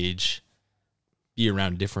same age, be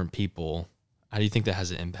around different people. How do you think that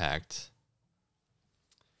has an impact?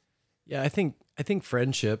 Yeah, I think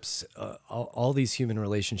friendships, all these human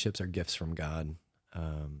relationships are gifts from God,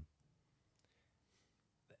 and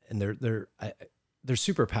they're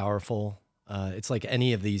super powerful. It's like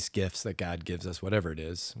any of these gifts that God gives us, whatever it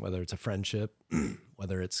is, whether it's a friendship,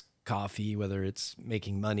 whether it's coffee, whether it's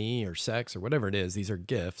making money or sex or whatever it is. These are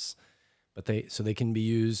gifts, but they can be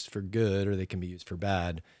used for good or they can be used for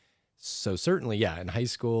bad. So certainly, yeah, in high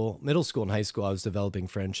school, middle school and high school, I was developing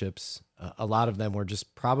friendships. A lot of them were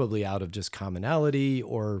just probably out of just commonality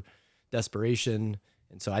or desperation.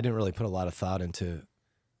 And so I didn't really put a lot of thought into,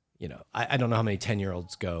 I don't know how many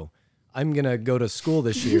 10-year-olds go, I'm going to go to school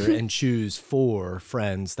this year and choose 4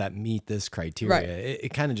 friends that meet this criteria. Right.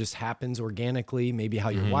 It kind of just happens organically, maybe how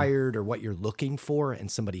you're wired or what you're looking for, and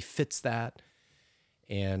somebody fits that.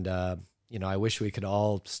 And, I wish we could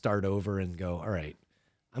all start over and go, all right,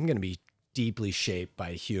 I'm going to be deeply shaped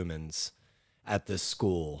by humans at this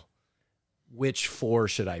school. Which 4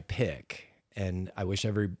 should I pick? And I wish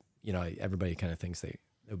everybody kind of thinks it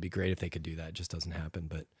would be great if they could do that. It just doesn't happen.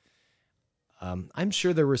 But I'm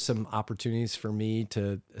sure there were some opportunities for me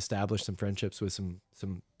to establish some friendships with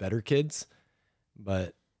some better kids.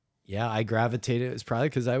 But yeah, I gravitated. It's probably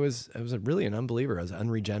because I was really an unbeliever. I was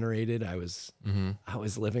unregenerated. I was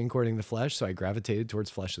living according to the flesh, so I gravitated towards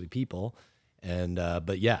fleshly people. And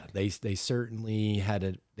but yeah, they certainly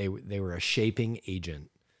had they were a shaping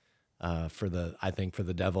agent for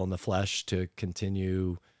the devil and the flesh to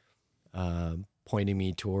continue pointing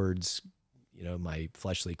me towards my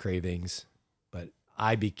fleshly cravings. But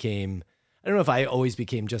I don't know if I always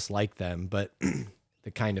became just like them, but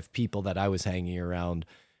the kind of people that I was hanging around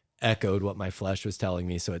echoed what my flesh was telling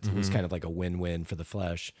me. So it was kind of like a win-win for the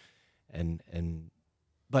flesh.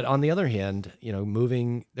 But on the other hand,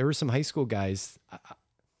 there were some high school guys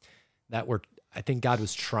that I think God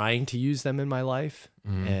was trying to use them in my life.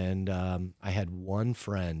 And I had one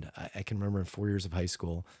friend, I can remember in 4 years of high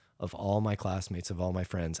school, of all my classmates, of all my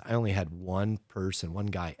friends, I only had one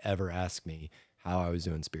guy ever ask me how I was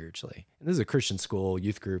doing spiritually. And this is a Christian school,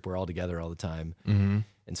 youth group, we're all together all the time.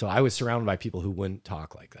 And so I was surrounded by people who wouldn't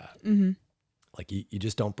talk like that. Like you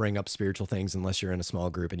just don't bring up spiritual things unless you're in a small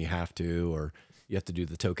group and you have to, or you have to do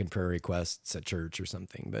the token prayer requests at church or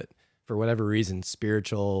something. But for whatever reason,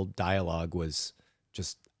 spiritual dialogue was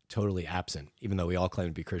just totally absent, even though we all claim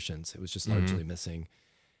to be Christians. It was just largely missing.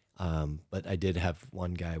 But I did have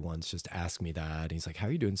one guy once just ask me that. And he's like, how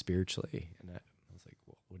are you doing spiritually? And I was like,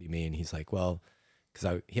 well, what do you mean? He's like, well,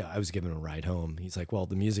 because I was giving him a ride home. He's like, well,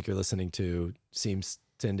 the music you're listening to seems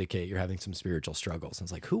to indicate you're having some spiritual struggles. And I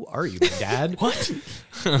was like, who are you, my dad? What?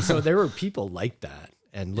 So there were people like that.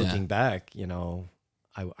 And looking back,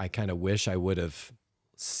 I kind of wish I would have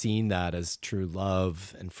seen that as true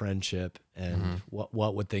love and friendship. And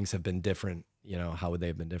what would things have been different? How would they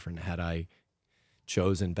have been different had I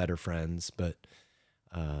chosen better friends? But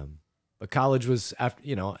college was after,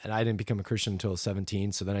 and I didn't become a Christian until I was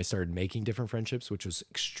 17. So then I started making different friendships, which was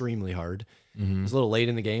extremely hard. It was a little late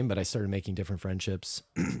in the game, but I started making different friendships,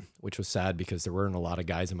 which was sad because there weren't a lot of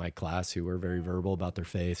guys in my class who were very verbal about their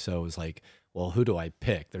faith. So it was like, well, who do I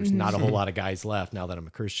pick? There's not a whole lot of guys left now that I'm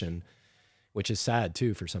a Christian, which is sad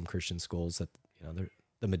too for some Christian schools that,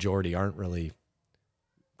 the majority aren't really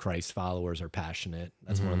Christ followers or passionate.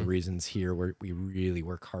 That's one of the reasons here we really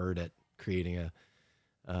work hard at creating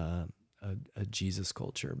a Jesus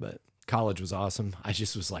culture. But college was awesome. I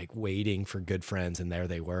just was like waiting for good friends, and there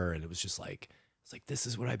they were. And it was just like, it's like, this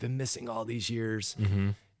is what I've been missing all these years,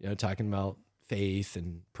 talking about faith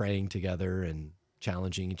and praying together and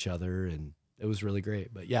challenging each other. And it was really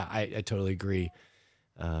great. But yeah, I totally agree.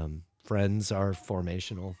 Friends are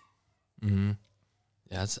formational.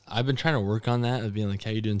 Yeah, I've been trying to work on that, of being like,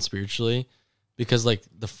 how you doing spiritually? Because like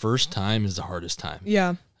the first time is the hardest time.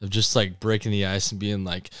 Yeah. Of just like breaking the ice and being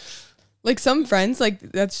like some friends, like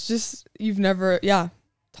that's just, you've never,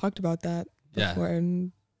 talked about that before. Yeah.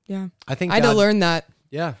 And Yeah. I think I had to learn that.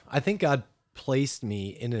 Yeah. I think God placed me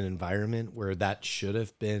in an environment where that should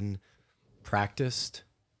have been practiced,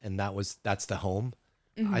 and that's the home.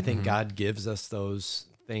 I think God gives us those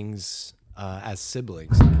things as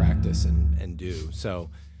siblings to practice and do. So,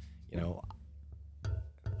 you know,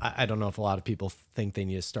 I don't know if a lot of people think they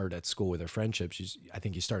need to start at school with their friendships. I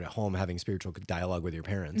think you start at home having spiritual dialogue with your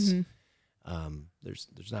parents.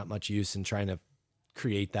 There's not much use in trying to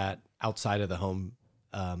create that outside of the home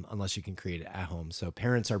unless you can create it at home. So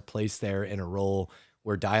parents are placed there in a role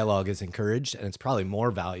where dialogue is encouraged, and it's probably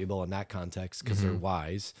more valuable in that context because they're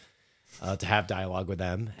wise to have dialogue with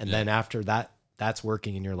them. And then after that's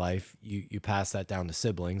working in your life, you pass that down to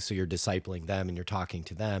siblings. So you're discipling them and you're talking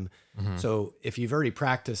to them. So if you've already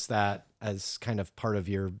practiced that as kind of part of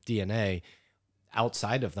your DNA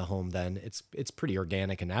outside of the home, then it's pretty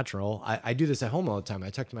organic and natural. I do this at home all the time. I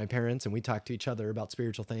talk to my parents and we talk to each other about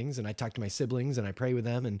spiritual things, and I talk to my siblings and I pray with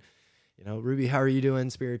them. And, you know, Ruby, how are you doing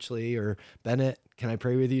spiritually? Or Bennett, can I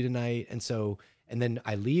pray with you tonight? And then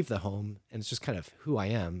I leave the home and it's just kind of who I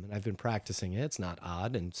am. And I've been practicing it. It's not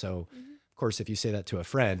odd. And so, of course, if you say that to a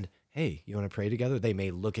friend, hey, you want to pray together? They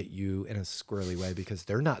may look at you in a squirrely way because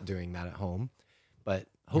they're not doing that at home. But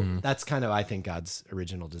that's kind of, I think, God's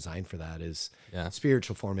original design for that is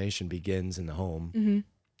spiritual formation begins in the home.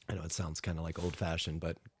 I know it sounds kind of like old fashioned,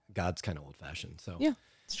 but God's kind of old fashioned. So yeah,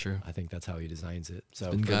 it's true. I think that's how he designs it. So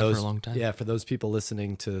it's been God for a long time. Yeah, for those people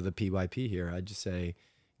listening to the PYP here, I'd just say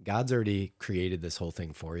God's already created this whole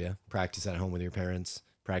thing for you. Practice at home with your parents,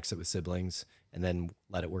 practice it with siblings, and then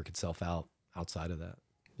let it work itself out outside of that.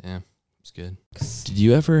 Yeah, it's good. Did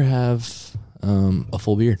you ever have a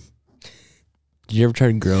full beard? Did you ever try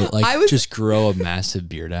to grow just grow a massive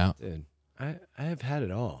beard out? Dude, I have had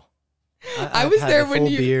it all. I was there when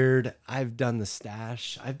you beard. I've done the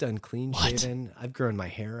stash. I've done clean shaven. I've grown my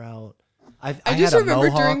hair out. I just had remember a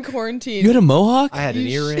mohawk. during quarantine. You had a mohawk? I had an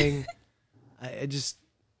earring.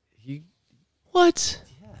 What?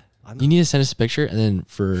 Yeah. You need to send us a picture, and then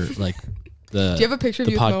for like the do you have a picture of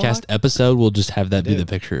the you with podcast mohawk? episode, we'll just have that be the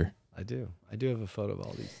picture. I do have a photo of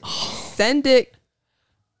all these things. Send it.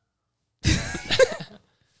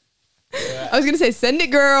 I was gonna say send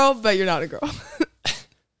it, girl, but you're not a girl.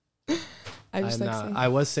 I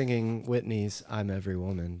was singing Whitney's "I'm Every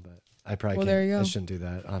Woman," but I probably there you go. I shouldn't do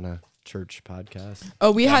that on a church podcast.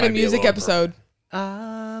 Oh, we had a music episode.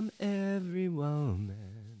 I'm every woman.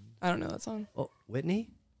 I don't know that song. Oh, Whitney?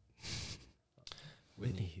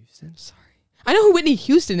 Whitney Houston? Sorry. I know who Whitney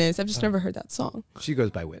Houston is. I've just never heard that song. She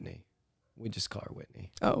goes by Whitney. We just call her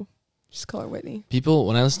Whitney. Oh, just call her Whitney. People,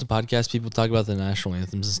 when I listen to podcasts, people talk about the national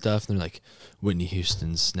anthems and stuff, and they're like, Whitney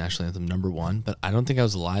Houston's national anthem #1, but I don't think I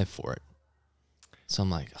was alive for it. So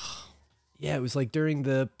I'm like, oh. Yeah, it was like during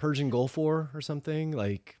the Persian Gulf War or something.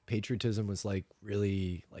 Like patriotism was like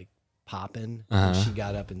really like popping. And she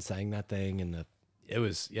got up and sang that thing, and it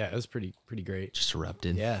was pretty great. Just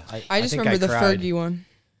erupted. Yeah, I just remember the Fergie one.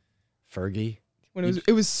 Fergie? When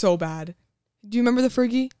it was so bad. Do you remember the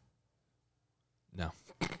Fergie? No.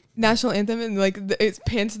 National anthem, and like it's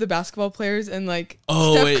pans to the basketball players, and like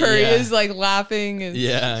Steph Curry is like laughing. And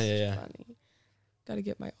yeah. Funny. Gotta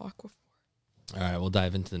get my Aquaphor. All right, we'll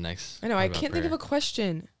dive into the next. I know I can't think of a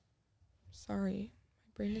question. Sorry,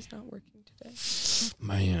 my brain is not working today.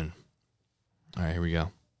 Man. All right, here we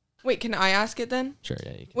go. Wait, can I ask it then? Sure,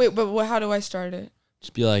 yeah. You can. Wait, but how do I start it?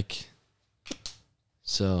 Just be like,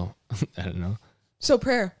 so, I don't know. So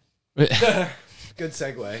prayer. Good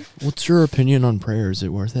segue. What's your opinion on prayer? Is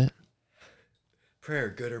it worth it? Prayer,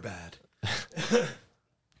 good or bad?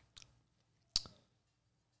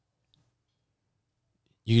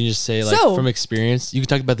 You can just say, like, from experience, you can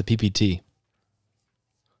talk about the PPT.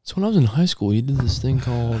 So when I was in high school, you did this thing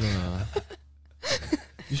called,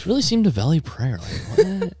 you really seemed to value prayer. Like,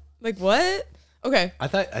 what? Like, what? Okay. I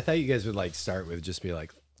thought you guys would like start with just be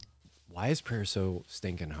like, why is prayer so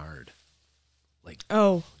stinking hard? Like,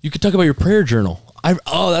 you could talk about your prayer journal.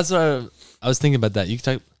 That's what I was thinking about that. You could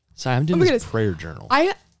talk. Sorry, I'm doing this prayer journal.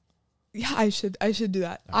 I should do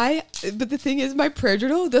that. But the thing is, my prayer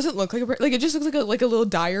journal doesn't look like a prayer. Like, it just looks like a little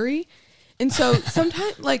diary. And so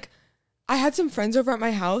sometimes, like, I had some friends over at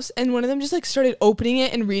my house, and one of them just like started opening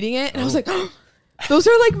it and reading it, and I was like, oh, those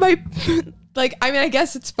are like my, like, I mean, I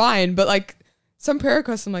guess it's fine, but like some prayer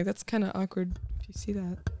requests, I'm like, that's kind of awkward if you see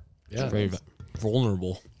that. Yeah, very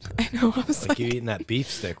vulnerable. I know. I was like you eating that beef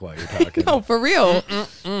stick while you're talking. No, for real.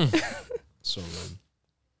 So good.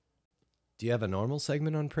 Do you have a normal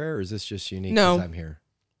segment on prayer, or is this just unique No. because I'm here?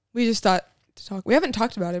 We just thought to talk. We haven't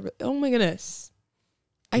talked about it, but oh my goodness.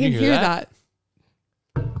 I can hear that.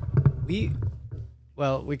 We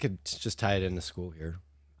could just tie it into school here.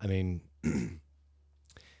 I mean,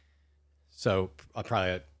 So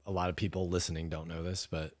probably a lot of people listening don't know this,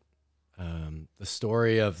 but the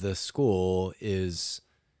story of the school is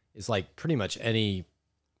like pretty much any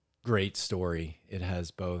great story. It has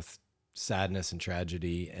both sadness and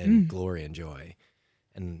tragedy and glory and joy.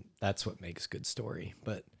 And that's what makes good story.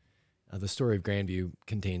 But the story of Grandview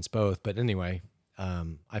contains both. But anyway,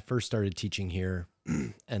 I first started teaching here,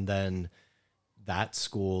 and then that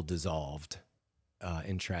school dissolved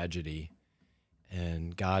in tragedy.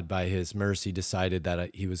 And God, by his mercy, decided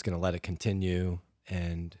that he was going to let it continue.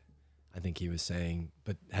 And I think he was saying,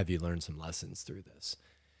 but have you learned some lessons through this?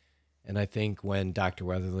 And I think when Dr.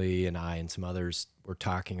 Weatherly and I and some others were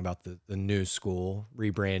talking about the new school,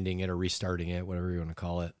 rebranding it or restarting it, whatever you want to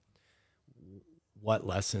call it, what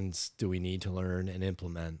lessons do we need to learn and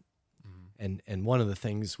implement? And one of the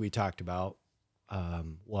things we talked about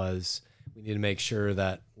was we need to make sure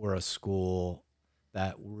that we're a school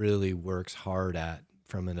that really works hard at,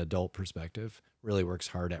 from an adult perspective, really works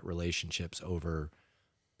hard at relationships over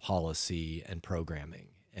policy and programming.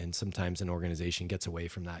 And sometimes an organization gets away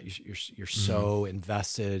from that. You're so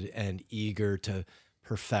invested and eager to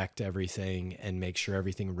perfect everything and make sure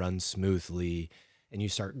everything runs smoothly. And you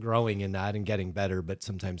start growing in that and getting better. But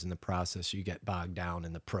sometimes in the process, you get bogged down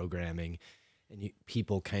in the programming and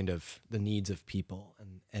people kind of, the needs of people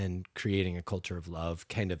and creating a culture of love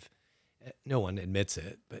kind of, no one admits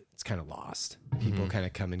it, but it's kind of lost. People kind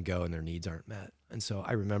of come and go and their needs aren't met. And so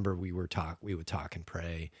I remember we would talk and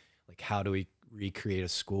pray, like, how do we recreate a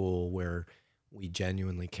school where we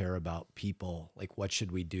genuinely care about people? Like, what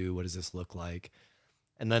should we do? What does this look like?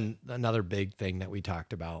 And then another big thing that we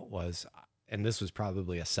talked about was, and this was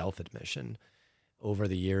probably a self-admission, over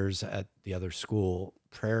the years at the other school,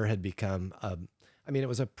 prayer had become, it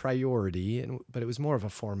was a priority, but it was more of a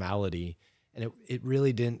formality. And it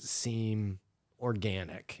really didn't seem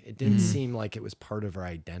organic. It didn't seem like it was part of our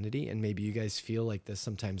identity. And maybe you guys feel like this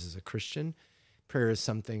sometimes as a Christian. Prayer is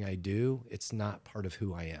something I do. It's not part of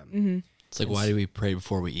who I am. It's like, why do we pray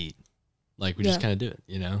before we eat? Like, we just kind of do it,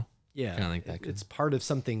 you know? Yeah. Kind of like that. It's part of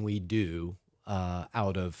something we do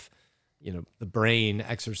out of, the brain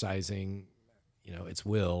exercising, its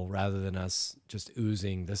will, rather than us just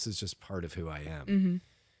oozing, this is just part of who I am.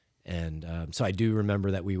 And so I do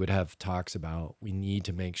remember that we would have talks about, we need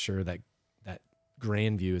to make sure that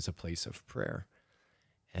Grandview is a place of prayer.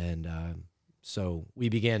 And so we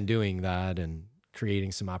began doing that and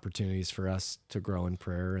creating some opportunities for us to grow in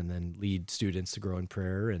prayer and then lead students to grow in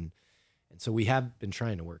prayer. And so we have been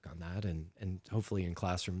trying to work on that. And hopefully in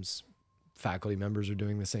classrooms, faculty members are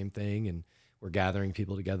doing the same thing. And we're gathering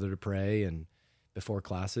people together to pray. And before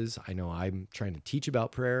classes, I know I'm trying to teach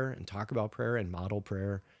about prayer and talk about prayer and model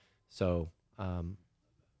prayer. So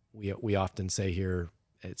we often say here,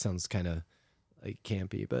 it sounds kind of like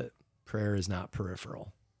campy, but prayer is not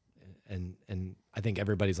peripheral. And I think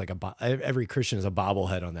everybody's like every Christian is a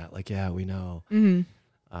bobblehead on that. Like, yeah, we know.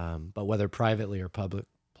 But whether privately or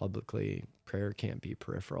publicly, prayer can't be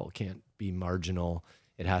peripheral, can't be marginal.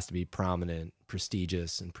 It has to be prominent,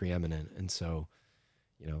 prestigious, and preeminent. And so,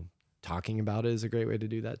 talking about it is a great way to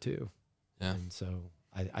do that too. Yeah. And so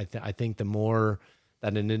I think the more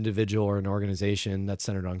that an individual or an organization that's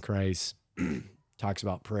centered on Christ talks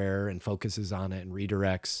about prayer and focuses on it and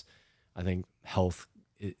redirects, I think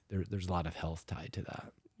there's a lot of health tied to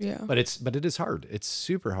that. Yeah. But it is hard. It's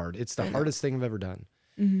super hard. It's the hardest thing I've ever done.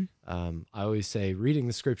 I always say reading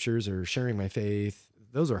the scriptures or sharing my faith,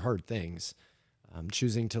 those are hard things.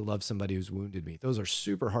 Choosing to love somebody who's wounded me, those are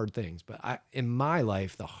super hard things. But in my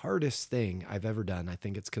life, the hardest thing I've ever done, I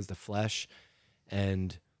think it's because the flesh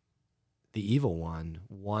and the evil one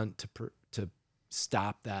want to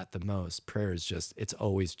stop that the most. Prayer is it's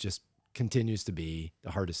always just continues to be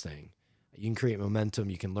the hardest thing. You can create momentum,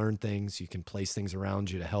 you can learn things, you can place things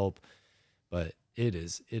around you to help, but it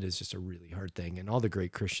is just a really hard thing. And all the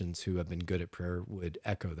great Christians who have been good at prayer would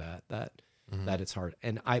echo that it's hard.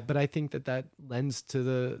 But I think that lends to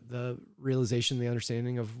the realization, the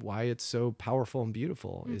understanding of why it's so powerful and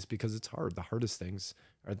beautiful is because it's hard. The hardest things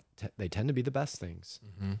they tend to be the best things.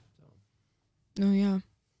 Oh yeah.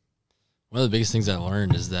 One of the biggest things I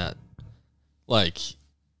learned is that, like,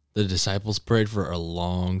 the disciples prayed for a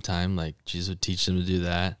long time. Like, Jesus would teach them to do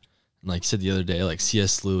that. And like you said the other day, like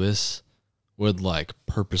C.S. Lewis would like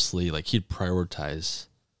purposely, like, he'd prioritize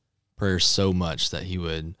prayer so much that he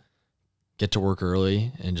would get to work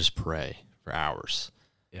early and just pray for hours.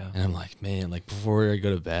 Yeah. And I'm like, man, like before I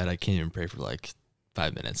go to bed, I can't even pray for like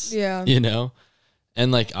 5 minutes. Yeah.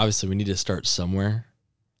 And like, obviously we need to start somewhere,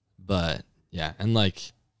 but yeah. And like,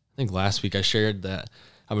 I think last week I shared that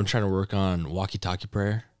I've been trying to work on walkie-talkie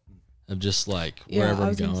prayer of just like wherever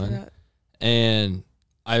I'm going. And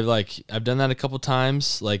I've done that a couple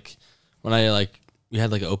times. Like when we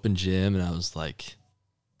had like an open gym, and I was like,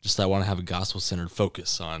 I want to have a gospel centered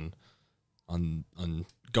focus on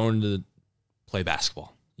going to play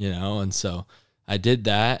basketball, And so I did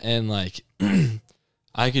that, and like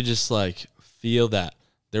I could just like feel that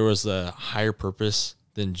there was a higher purpose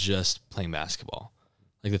than just playing basketball.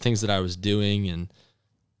 Like the things that I was doing and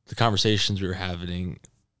the conversations we were having,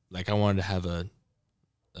 like I wanted to have a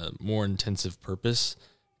more intensive purpose.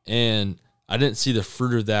 And I didn't see the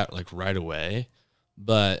fruit of that like right away,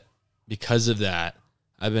 but because of that,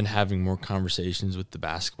 I've been having more conversations with the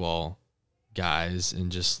basketball guys,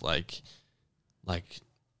 and just like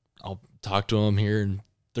I'll talk to them here in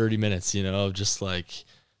 30 minutes, just like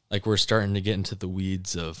we're starting to get into the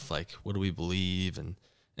weeds of like, what do we believe and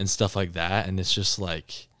stuff like that. And it's just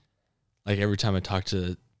like every time I talk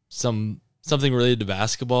to something related to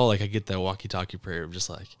basketball, like I get that walkie-talkie prayer of just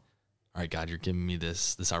like, all right, God, you're giving me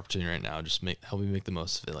this opportunity right now. Just help me make the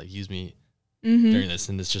most of it. Like use me during this.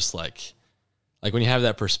 And it's just like when you have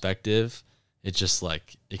that perspective, it's just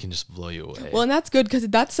like, it can just blow you away. Well, and that's good, because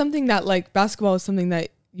that's something that like basketball is something that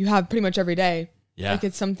you have pretty much every day. Yeah. Like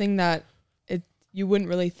it's something that you wouldn't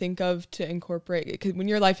really think of to incorporate, because when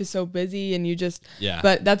your life is so busy and you just,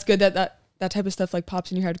 but that's good that type of stuff like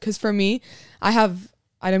pops in your head. Because for me, I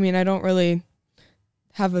don't really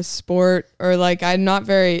have a sport, or like I'm not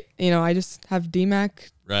very, I just have DMAC.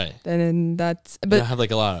 Right. And that's, but you don't have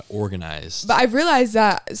like a lot of organized. But I've realized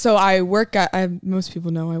that, so most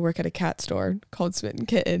people know I work at a cat store called Smitten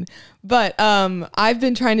Kitten, but I've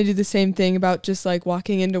been trying to do the same thing about just like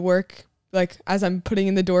walking into work, like as I'm putting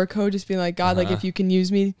in the door code, just being like, God, like if you can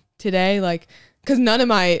use me today, like, cause none of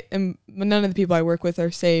the people I work with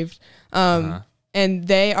are saved. And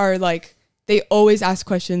they are like, they always ask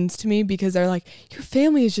questions to me, because they're like, your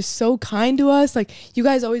family is just so kind to us. Like you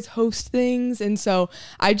guys always host things. And so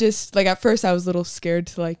I just like, at first I was a little scared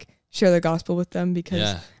to like share the gospel with them,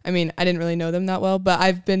 because I didn't really know them that well, but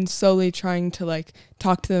I've been slowly trying to like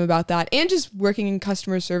talk to them about that, and just working in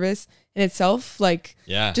customer service in itself. Like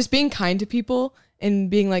just being kind to people and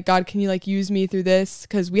being like, God, can you like use me through this?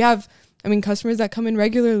 Cause we have, customers that come in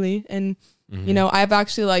regularly, and I've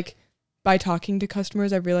actually like, by talking to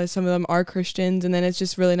customers, I've realized some of them are Christians, and then it's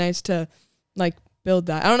just really nice to like build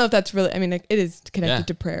that. I don't know if that's really, it is connected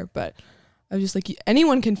to prayer, but I was just like,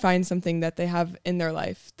 anyone can find something that they have in their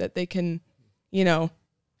life that they can,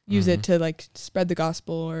 use it to like spread the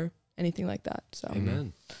gospel or anything like that. So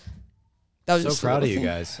amen. That was so just proud of you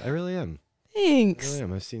guys. I really am. Thanks. I really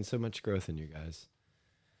am. I've seen so much growth in you guys.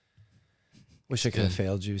 Wish I could have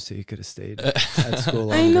failed you so you could have stayed at school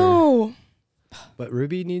longer. I know. But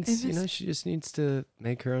Ruby needs, she just needs to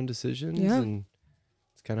make her own decisions, and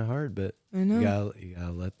it's kind of hard, but I know. you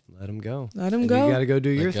gotta let him go. Let him go. You gotta go do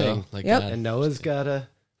your thing. Yep. And Noah's gotta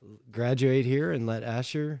graduate here and let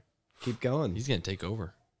Asher keep going. He's gonna take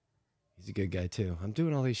over. He's a good guy too. I'm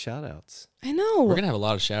doing all these shout outs. I know. We're gonna have a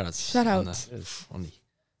lot of shout outs. On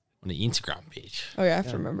the Instagram page. Oh yeah, I have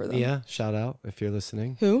to remember that. Yeah, shout out if you're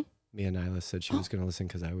listening. Who? Mia Nyla said she was going to listen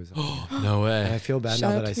because I was on. No way. And I feel bad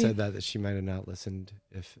Shout now out that I to said that she might have not listened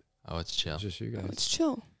if it's chill. Just you guys. It's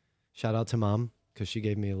chill. Shout out to Mom, because she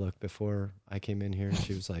gave me a look before I came in here, and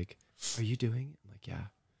she was like, "Are you doing?" I'm like, "Yeah."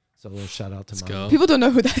 So a little shout out to Let's Mom. go. People don't know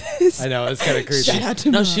who that is. I know, it's kind of creepy. Shout out to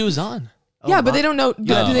No, Mom. she was on. Oh, yeah, but Mom? they don't know. Do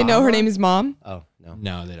they know her name is Mom? Oh, no.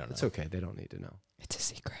 No, they don't know. It's okay. They don't need to know. It's a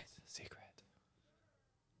secret. It's a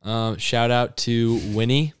secret. Shout out to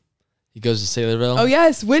Winnie. He goes to Seylerville. Oh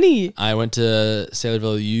yes, Winnie. I went to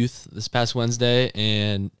Seylerville Youth this past Wednesday,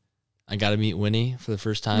 and I got to meet Winnie for the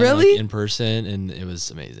first time, Really? like, in person, and it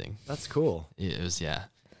was amazing. That's cool. It was, yeah.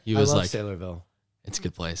 He was I love like, Seylerville. it's a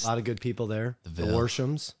good place. A lot of good people there. The Ville.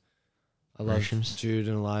 Worshams. I love Worshams. Jude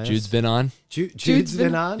and Elias. Jude's been on. Jude's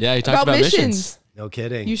been on? Yeah, he talked about missions. No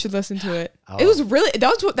kidding. You should listen to it. Oh. It was really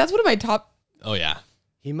that's one of my top. Oh, yeah.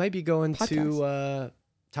 He might be going Podcast.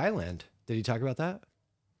 to Thailand. Did he talk about that?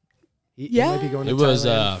 He Yeah. might be going to It was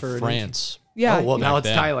Thailand for France. Yeah. Oh, well, now it's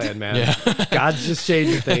Back Thailand, man. Yeah. God's just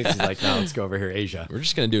changing things. He's like, now let's go over here, Asia. We're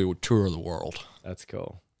just going to do a tour of the world. That's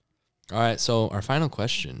cool. All right, so our final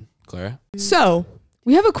question, Clara. So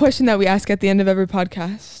we have a question that we ask at the end of every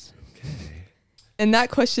podcast. Okay. And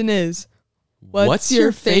that question is, what's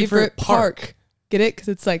your favorite park? Get it? Because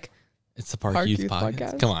it's like, It's the Park Youth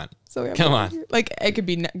Podcast. Come on. so we have Come it on. here. Like it could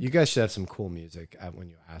be. You guys should have some cool music when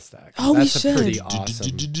you ask that. Oh, we That's a should. pretty awesome,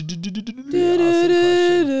 question.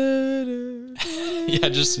 Yeah,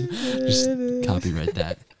 just copyright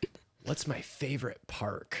that. What's my favorite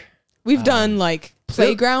park? We've done like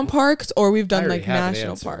playground parks, or we've I done already like have an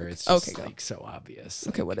national answer. parks. It's just Okay, go. like so obvious.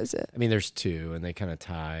 Okay, what is it? I mean, there's two, and they kind of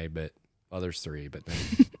tie, but Well, there's 3, but then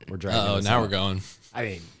we're driving. Oh, now we're going. I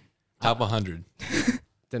mean, Top 100.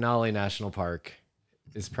 Denali National Park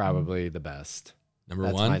is probably the best. Number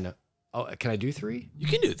That's 1. Oh, can I do 3? You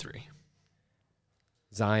can do 3.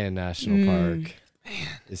 Zion National Park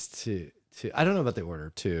is 2. I don't know about the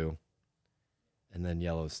order. 2, and then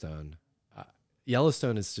Yellowstone.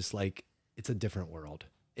 Yellowstone is just like, it's a different world.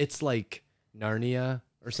 It's like Narnia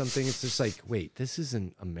or something. It's just like, wait, this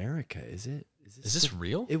isn't America, is it? Is this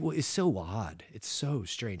real? It is so odd. It's so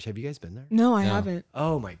strange. Have you guys been there? No, I haven't.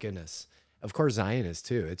 Oh my goodness. Of course, Zion is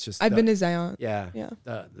too. It's just I've been to Zion. Yeah. Yeah.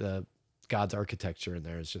 The God's architecture in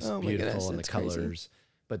there is just Oh my beautiful, goodness, and the it's crazy. colors.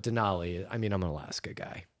 But Denali, I mean, I'm an Alaska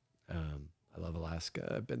guy. I love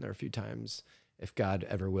Alaska. I've been there a few times. If God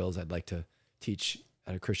ever wills, I'd like to teach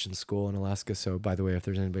at a Christian school in Alaska. So, by the way, if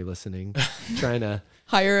there's anybody listening, trying to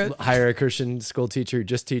Hire a Christian school teacher who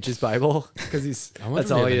just teaches Bible, because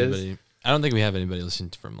that's all he is. I don't think we have anybody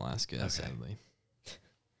listening from Alaska, sadly.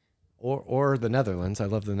 Or the Netherlands. I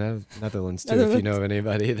love the Netherlands too. If you know of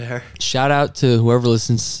anybody there. Shout out to whoever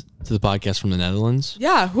listens to the podcast from the Netherlands.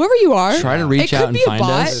 Yeah, whoever you are. Try to reach out and find bot,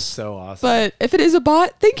 That is us. so awesome. But if it is a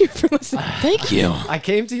bot, thank you for listening. Thank you. I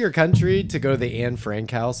came to your country to go to the Anne Frank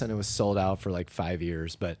house, and it was sold out for like 5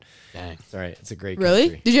 years. But Dang. it's all right. It's a great Really?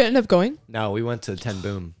 country. Did you end up going? No, we went to Ten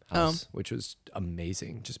Boom house, which was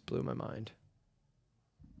amazing. Just blew my mind.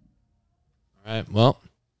 All right. Well,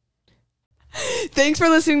 Thanks for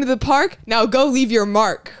listening to The Park. Now go leave your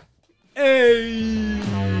mark. Hey.